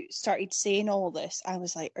you started saying all this, I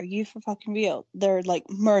was like, are you for fucking real? They're like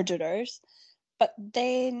murderers. But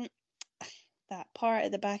then that part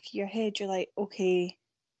at the back of your head, you're like, okay,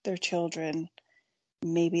 they're children.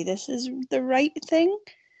 Maybe this is the right thing,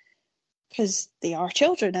 because they are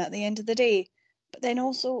children at the end of the day. But then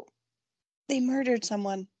also, they murdered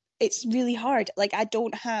someone. It's really hard. Like,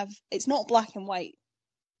 it's not black and white,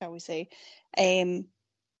 shall we say.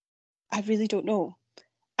 I really don't know.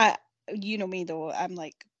 You know me though, I'm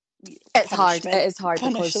like, it's hard. It is hard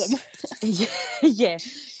because them. yeah,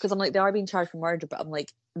 because I'm like, they are being charged for murder, but I'm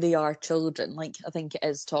like, they are children. Like, I think it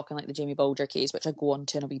is talking like the Jamie Bulger case, which I go on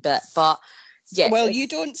to in a wee bit. But yeah, well, you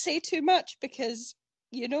don't say too much, because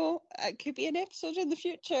it could be an episode in the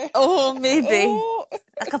future. Oh, maybe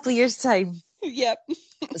a couple of years' time. Yep.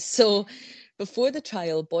 So, before the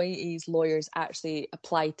trial, Boy A's lawyers actually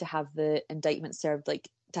applied to have the indictment served,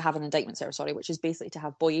 which is basically to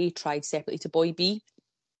have Boy A tried separately to Boy B.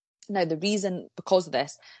 Now, the reason because of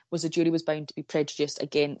this was the jury was bound to be prejudiced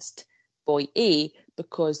against Boy A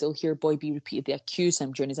because they'll hear Boy B repeatedly accuse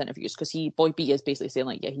him during his interviews, because Boy B is basically saying,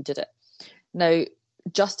 like, yeah, he did it. Now,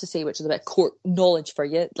 just to say, which is a bit of court knowledge for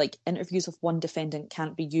you, like, interviews of one defendant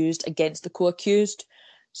can't be used against the co-accused.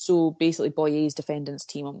 So basically, Boy A's defense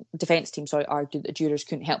team argued that the jurors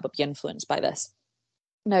couldn't help but be influenced by this.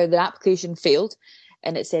 Now, the application failed,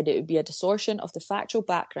 and it said it would be a distortion of the factual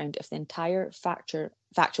background if the entire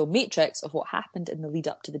factual matrix of what happened in the lead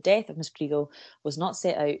up to the death of Miss Kriégel was not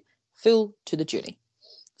set out full to the jury.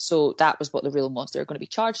 So that was what the ruling was. They're going to be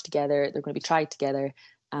charged together, they're going to be tried together,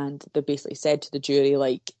 and they basically said to the jury,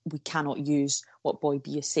 like, we cannot use what Boy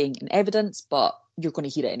B is saying in evidence, but you're going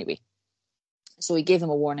to hear it anyway. So he gave them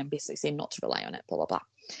a warning, basically saying not to rely on it, blah, blah, blah.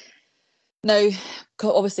 Now,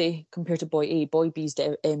 obviously, compared to Boy A, Boy B's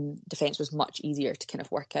defence was much easier to kind of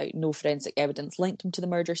work out. No forensic evidence linked him to the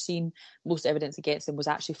murder scene. Most evidence against him was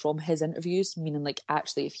actually from his interviews, meaning, like,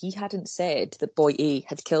 actually, if he hadn't said that Boy A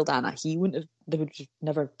had killed Anna, they would have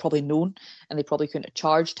never probably known, and they probably couldn't have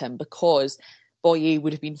charged him, because Boy A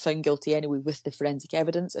would have been found guilty anyway with the forensic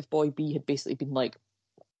evidence if Boy B had basically been like,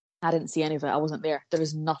 I didn't see any of it, I wasn't there. There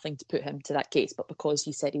is nothing to put him to that case, but because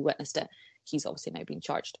he said he witnessed it, he's obviously now being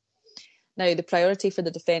charged. Now, the priority for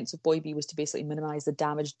the defence of Boy B was to basically minimise the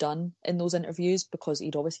damage done in those interviews, because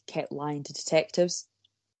he'd obviously kept lying to detectives.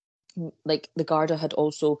 Like, the Garda had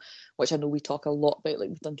also, which I know we talk a lot about, like,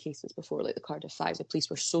 we've done cases before, like the Cardiff Five, the police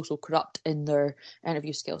were so corrupt in their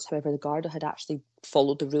interview skills. However, the Garda had actually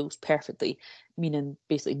followed the rules perfectly, meaning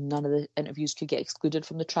basically none of the interviews could get excluded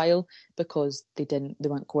from the trial, because they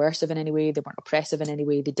weren't coercive in any way, they weren't oppressive in any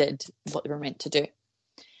way, they did what they were meant to do.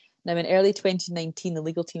 Now, in early 2019, the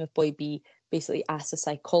legal team of Boy B basically asked a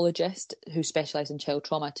psychologist who specialised in child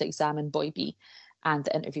trauma to examine Boy B and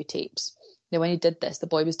the interview tapes. Now, when he did this, the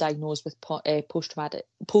boy was diagnosed with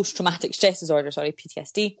post-traumatic stress disorder,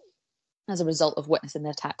 PTSD, as a result of witnessing the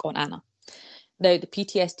attack on Anna. Now, the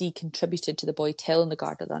PTSD contributed to the boy telling the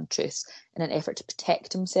Garda the untruths in an effort to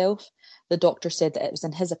protect himself. The doctor said that it was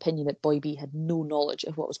in his opinion that Boy B had no knowledge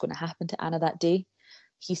of what was going to happen to Anna that day.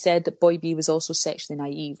 He said that Boy B was also sexually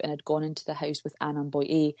naive and had gone into the house with Anna and Boy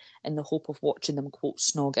A in the hope of watching them, quote,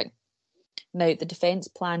 snogging. Now, the defence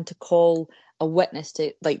planned to call a witness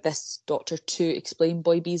to, like this doctor, to explain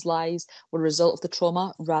Boy B's lies were a result of the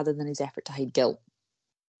trauma rather than his effort to hide guilt.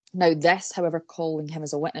 Now, this, however, calling him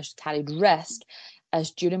as a witness carried risk,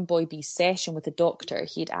 as during Boy B's session with the doctor,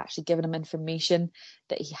 he had actually given him information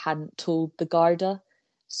that he hadn't told the Garda.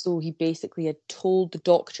 So he basically had told the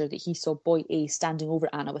doctor that he saw Boy A standing over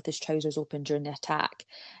Anna with his trousers open during the attack.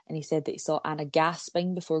 And he said that he saw Anna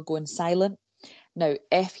gasping before going silent. Now,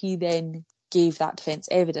 if he then gave that defence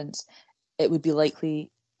evidence, it would be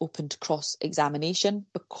likely open to cross-examination,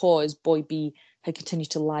 because Boy B had continued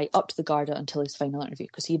to lie up to the Garda until his final interview,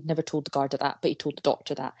 because he had never told the Garda that, but he told the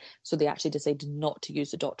doctor that. So they actually decided not to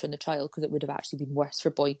use the doctor in the trial, because it would have actually been worse for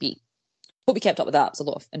Boy B. Hope we kept up with that. It's a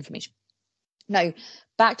lot of information. Now,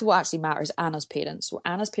 back to what actually matters, Anna's parents. So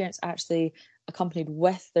Anna's parents, actually accompanied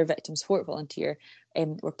with their victim support volunteer,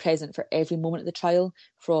 were present for every moment of the trial,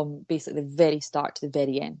 from basically the very start to the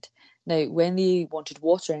very end. Now, when they wanted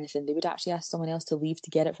water or anything, they would actually ask someone else to leave to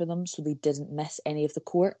get it for them, so they didn't miss any of the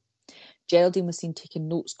court. Geraldine was seen taking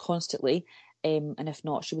notes constantly, and if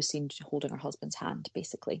not, she was seen holding her husband's hand,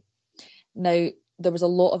 basically. Now, there was a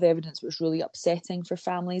lot of evidence which was really upsetting for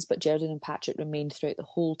families, but Geraldine and Patrick remained throughout the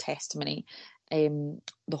whole testimony,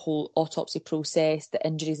 the whole autopsy process, the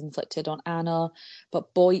injuries inflicted on Anna.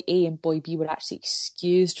 But Boy A and Boy B were actually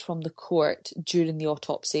excused from the court during the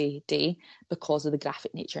autopsy day because of the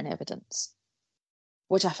graphic nature and evidence,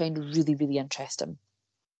 which I found really, really interesting.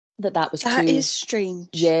 That is strange.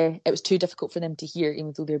 Yeah, it was too difficult for them to hear,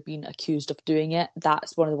 even though they're being accused of doing it.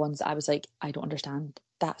 That's one of the ones that I was like, I don't understand.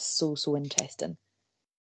 That's so interesting.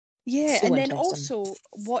 Yeah, so and then also,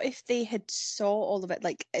 what if they had saw all of it,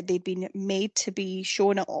 like they'd been made to be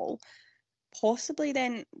shown it all? Possibly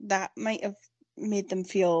then that might have made them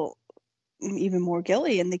feel even more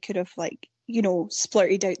guilty, and they could have, like, you know,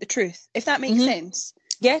 splurted out the truth, if that makes sense.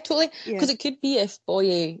 Yeah, totally. Because it could be, if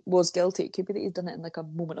Boye was guilty, it could be that he's done it in like a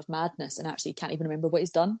moment of madness and actually can't even remember what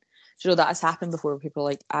he's done. Do you know, that has happened before, where people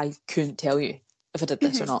are like, I couldn't tell you if I did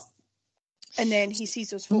this or not. And then he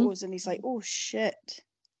sees those photos and he's like, oh shit.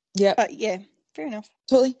 Yeah. But yeah, fair enough.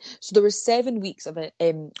 Totally. So there were 7 weeks of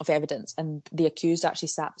evidence, and the accused actually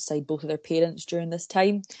sat beside both of their parents during this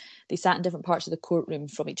time. They sat in different parts of the courtroom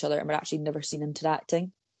from each other and were actually never seen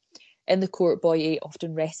interacting. In the court, Boy A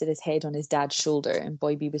often rested his head on his dad's shoulder, and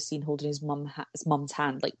Boy B was seen holding his mum's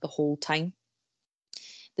hand like the whole time.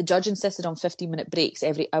 The judge insisted on 15-minute breaks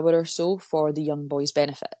every hour or so for the young boy's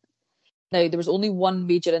benefit. Now, there was only one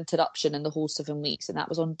major interruption in the whole 7 weeks, and that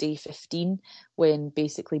was on day 15, when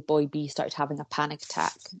basically Boy B started having a panic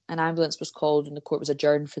attack. An ambulance was called and the court was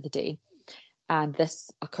adjourned for the day. And this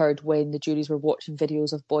occurred when the juries were watching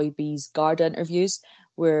videos of Boy B's Garda interviews,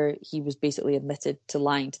 where he was basically admitted to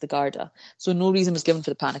lying to the Garda. So no reason was given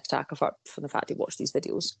for the panic attack, apart from the fact he watched these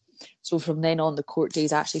videos. So from then on, the court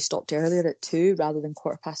days actually stopped earlier at 2 rather than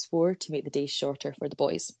 4:15 to make the days shorter for the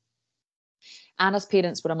boys. Anna's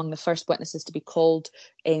parents were among the first witnesses to be called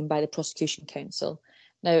by the prosecution counsel.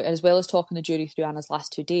 Now, as well as talking the jury through Anna's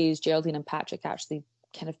last 2 days, Geraldine and Patrick actually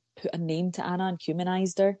kind of put a name to Anna and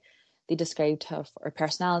humanised her. They described her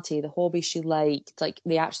personality, the hobbies she liked. Like,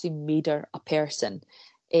 they actually made her a person,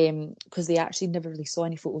 because they actually never really saw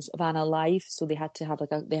any photos of Anna live, so they had to have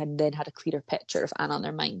they had then had a clearer picture of Anna in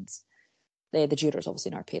their minds. The jurors, obviously,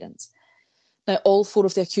 and our parents. Now, all 4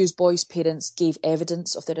 of the accused boys' parents gave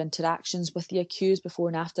evidence of their interactions with the accused before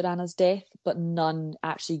and after Anna's death, but none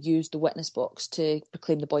actually used the witness box to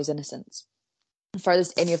proclaim the boy's innocence. The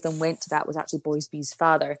furthest any of them went to that was actually Boy B's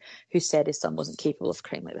father, who said his son wasn't capable of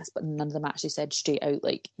crime like this, but none of them actually said straight out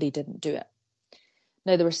like they didn't do it.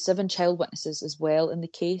 Now, there were 7 child witnesses as well in the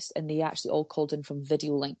case, and they actually all called in from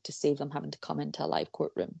video link to save them having to come into a live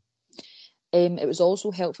courtroom. It was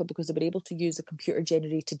also helpful because they were able to use a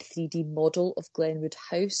computer-generated 3D model of Glenwood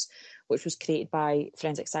House, which was created by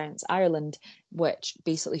Forensic Science Ireland, which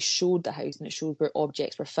basically showed the house, and it showed where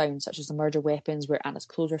objects were found, such as the murder weapons, where Anna's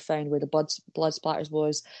clothes were found, where the blood splatters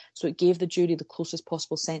was. So it gave the jury the closest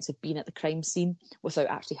possible sense of being at the crime scene without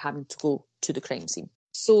actually having to go to the crime scene.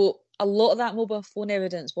 So a lot of that mobile phone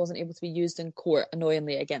evidence wasn't able to be used in court,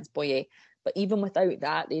 annoyingly, against Boye. But even without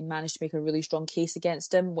that, they managed to make a really strong case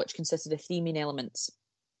against him, which consisted of 3 main elements.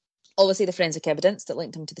 Obviously, the forensic evidence that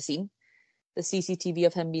linked him to the scene, the CCTV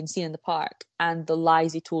of him being seen in the park, and the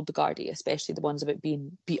lies he told the Gardaí, especially the ones about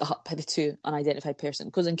being beat up by the two unidentified person.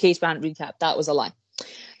 Because in case we hadn't recapped, that was a lie.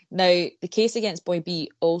 Now, the case against Boy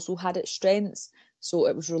B also had its strengths, so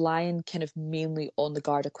it was relying kind of mainly on the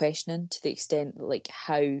Garda questioning, to the extent that, like,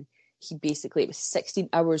 how he basically, it was 16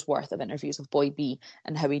 hours worth of interviews of Boy B,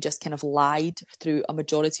 and how he just kind of lied through a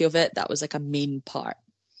majority of it. That was like a main part.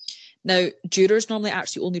 Now, jurors normally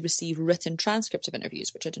actually only receive written transcripts of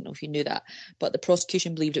interviews, which I don't know if you knew that, but the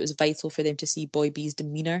prosecution believed it was vital for them to see Boy B's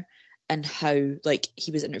demeanour and how, like,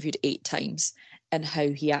 he was interviewed 8 times, and how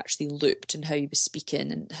he actually looked and how he was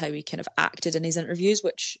speaking and how he kind of acted in his interviews,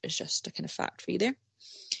 which is just a kind of fact for you there.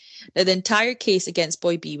 Now, the entire case against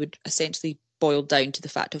Boy B would essentially boil down to the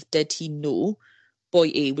fact of, did he know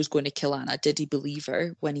Boy A was going to kill Anna? Did he believe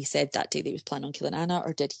her when he said that day that he was planning on killing Anna,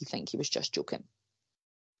 or did he think he was just joking?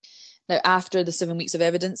 Now, after the 7 weeks of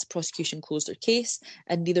evidence, the prosecution closed their case,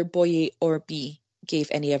 and neither Boy A or B gave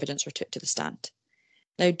any evidence or took to the stand.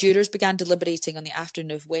 Now, jurors began deliberating on the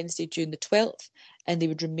afternoon of Wednesday, June the 12th, and they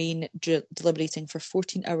would remain deliberating for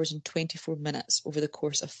 14 hours and 24 minutes over the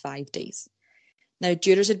course of 5 days. Now,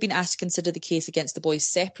 jurors had been asked to consider the case against the boys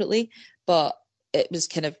separately, but it was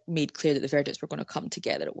kind of made clear that the verdicts were going to come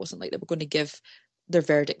together. It wasn't like they were going to give their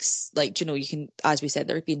verdicts, like, you know, you can, as we said,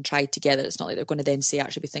 they're being tried together. It's not like they're going to then say,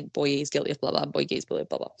 actually, we think Boy A is guilty of blah, blah, and Boy B is guilty of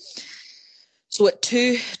blah, blah. So at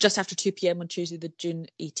just after 2 p.m. on Tuesday, the June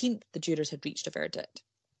 18th, the jurors had reached a verdict.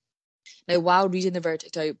 Now, while reading the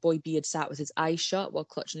verdict out, Boy B had sat with his eyes shut while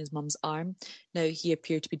clutching his mum's arm. Now, he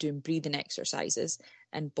appeared to be doing breathing exercises,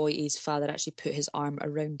 and Boy A's father actually put his arm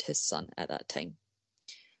around his son at that time.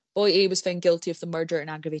 Boy A was found guilty of the murder and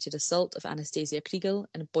aggravated assault of Ana Kriégel,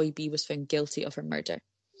 and Boy B was found guilty of her murder.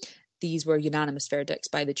 These were unanimous verdicts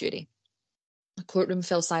by the jury. The courtroom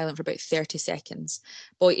fell silent for about 30 seconds.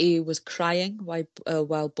 Boy A was crying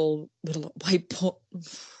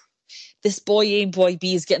this Boy A and Boy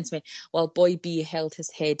B is getting to me, while Boy B held his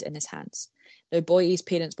head in his hands. Now, Boy A's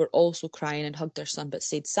parents were also crying and hugged their son, but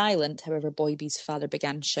stayed silent. However, Boy B's father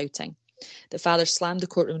began shouting. The father slammed the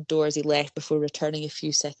courtroom door as he left before returning a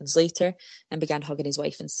few seconds later and began hugging his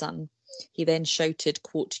wife and son. He then shouted,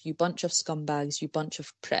 quote, "You bunch of scumbags, you bunch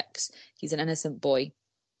of pricks. He's an innocent boy."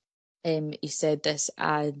 He said this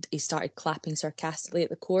and he started clapping sarcastically at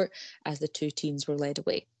the court as the two teens were led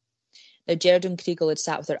away. Now, Geraldine Kriégel had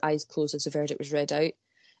sat with her eyes closed as the verdict was read out.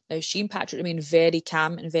 Now, she and Patrick remained very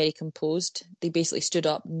calm and very composed. They basically stood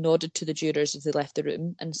up, nodded to the jurors as they left the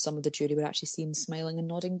room, and some of the jury were actually seen smiling and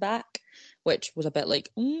nodding back, which was a bit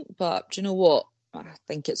like, but do you know what? I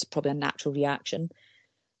think it's probably a natural reaction.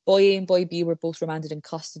 Boy A and Boy B were both remanded in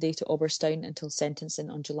custody to Oberstown until sentencing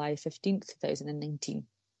on July 15th, 2019.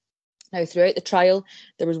 Now, throughout the trial,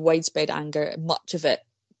 there was widespread anger, much of it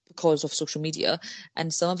because of social media,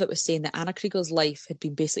 and some of it was saying that Ana Kriegel's life had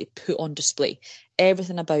been basically put on display.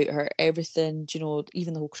 Everything about her, everything, you know,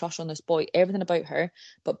 even the whole crush on this boy, everything about her,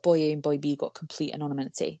 but Boy A and Boy B got complete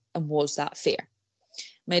anonymity. And was that fair?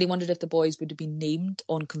 Mary wondered if the boys would have been named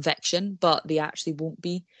on conviction, but they actually won't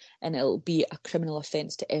be, and it'll be a criminal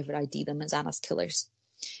offence to ever ID them as Anna's killers.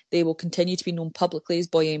 They will continue to be known publicly as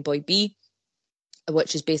Boy A and Boy B,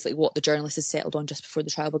 which is basically what the journalist has settled on just before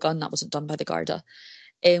the trial began. That wasn't done by the Garda.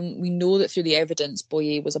 We know that through the evidence, Boy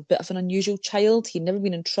A was a bit of an unusual child. He'd never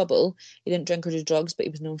been in trouble. He didn't drink or do drugs, but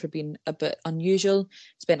he was known for being a bit unusual.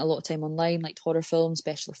 Spent a lot of time online, liked horror films,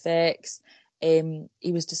 special effects.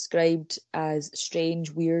 He was described as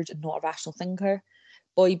strange, weird, and not a rational thinker.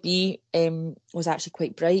 Boy B was actually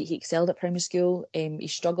quite bright. He excelled at primary school. He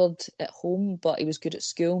struggled at home, but he was good at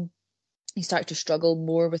school. He started to struggle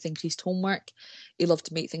more with increased homework. He loved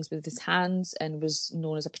to make things with his hands and was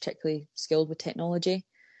known as a particularly skilled with technology.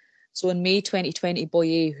 So in May 2020, Boy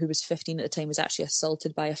A, who was 15 at the time, was actually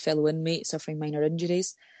assaulted by a fellow inmate suffering minor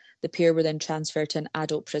injuries. The pair were then transferred to an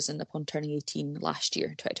adult prison upon turning 18 last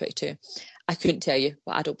year, 2022. I couldn't tell you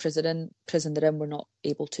what adult prison they're in. We're not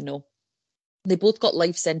able to know. They both got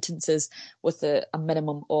life sentences with a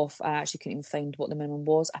minimum of, I actually couldn't even find what the minimum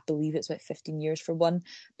was. I believe it's about 15 years for one.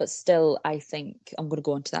 But still, I think I'm going to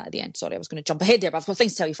go on to that at the end. Sorry, I was going to jump ahead there, but I've got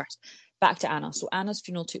things to tell you first. Back to Anna. So Anna's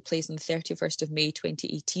funeral took place on the 31st of May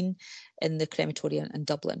 2018 in the crematorium in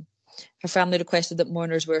Dublin. Her family requested that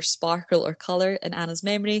mourners wear sparkle or colour in Anna's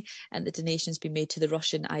memory and that donations be made to the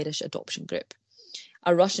Russian-Irish adoption group.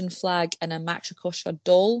 A Russian flag and a Matryoshka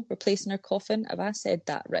doll were placed in her coffin. Have I said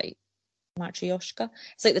that right? Matryoshka.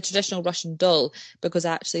 It's like the traditional Russian doll, because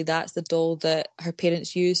actually that's the doll that her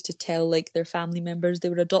parents used to tell like their family members they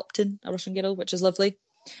were adopting a Russian girl, which is lovely.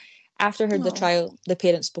 After her the Oh. trial, the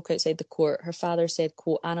parents spoke outside the court. Her father said,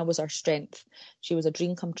 quote, Anna was our strength. She was a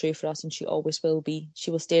dream come true for us and she always will be. She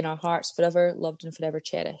will stay in our hearts forever, loved and forever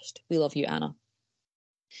cherished. We love you, Anna.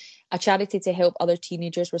 A charity to help other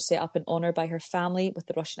teenagers was set up in honour by her family with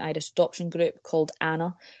the Russian-Irish adoption group called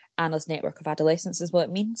Anna. Anna's Network of Adolescents is what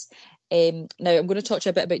it means. Now, I'm going to talk to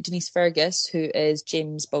you a bit about Denise Fergus, who is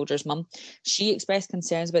James Bulger's mum. She expressed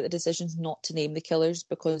concerns about the decisions not to name the killers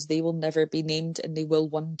because they will never be named and they will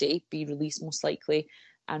one day be released most likely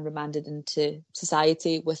and remanded into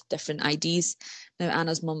society with different IDs. Now,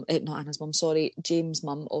 James'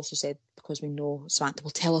 mum also said, because we know Samantha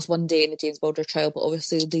will tell us one day in the James Bulger trial, but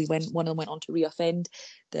obviously one of them went on to reoffend,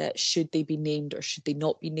 that should they be named or should they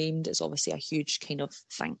not be named is obviously a huge kind of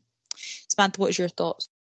thing. Samantha, what is your thoughts?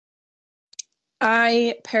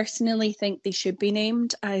 I personally think they should be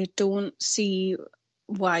named. I don't see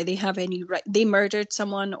why they have any right. They murdered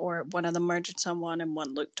someone, or one of them murdered someone and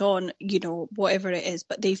one looked on, whatever it is,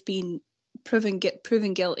 but they've been proven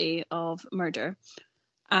guilty of murder.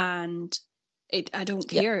 And I don't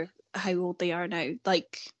care how old they are now.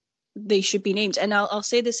 Like, they should be named. And I'll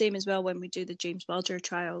say the same as well when we do the James Bulger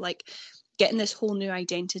trial. Like, getting this whole new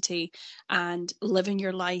identity and living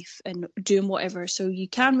your life and doing whatever, so you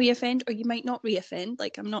can reoffend or you might not reoffend.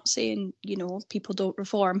 Like, I'm not saying people don't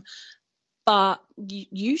reform, but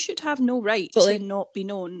you should have no right to not be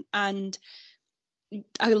known. And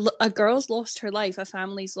a girl's lost her life, a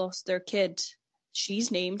family's lost their kid, she's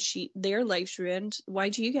named, their life's ruined. Why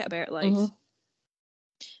do you get a better life? Mm-hmm.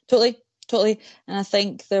 Totally. And I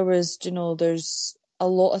think there's a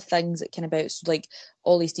lot of that came about. So, like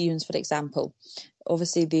Ollie Stevens, for example,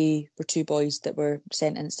 obviously they were two boys that were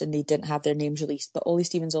sentenced and they didn't have their names released, but Ollie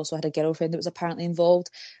Stevens also had a girlfriend that was apparently involved,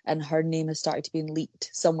 and her name has started to be leaked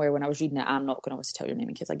somewhere. When I was reading it, I'm not going to always tell your name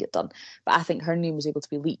in case I get done, but I think her name was able to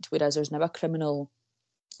be leaked, whereas there's now a criminal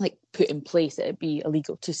put in place that it'd be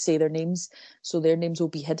illegal to say their names, so their names will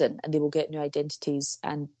be hidden and they will get new identities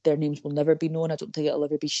and their names will never be known. I don't think it'll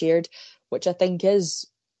ever be shared, which I think is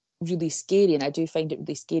really scary. And I do find it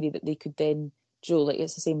really scary that they could then,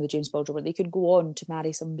 it's the same with the James Bulger, where they could go on to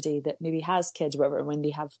marry somebody that maybe has kids or whatever, and when they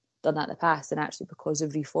have done that in the past, and actually because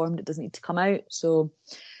they've reformed, it doesn't need to come out. So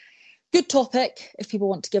good topic if people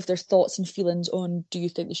want to give their thoughts and feelings on, do you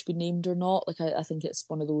think they should be named or not? I think it's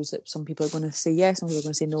one of those that some people are going to say yes, some people are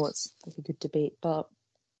going to say no. It's like a good debate, but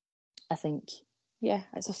I think,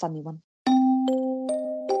 it's a funny one.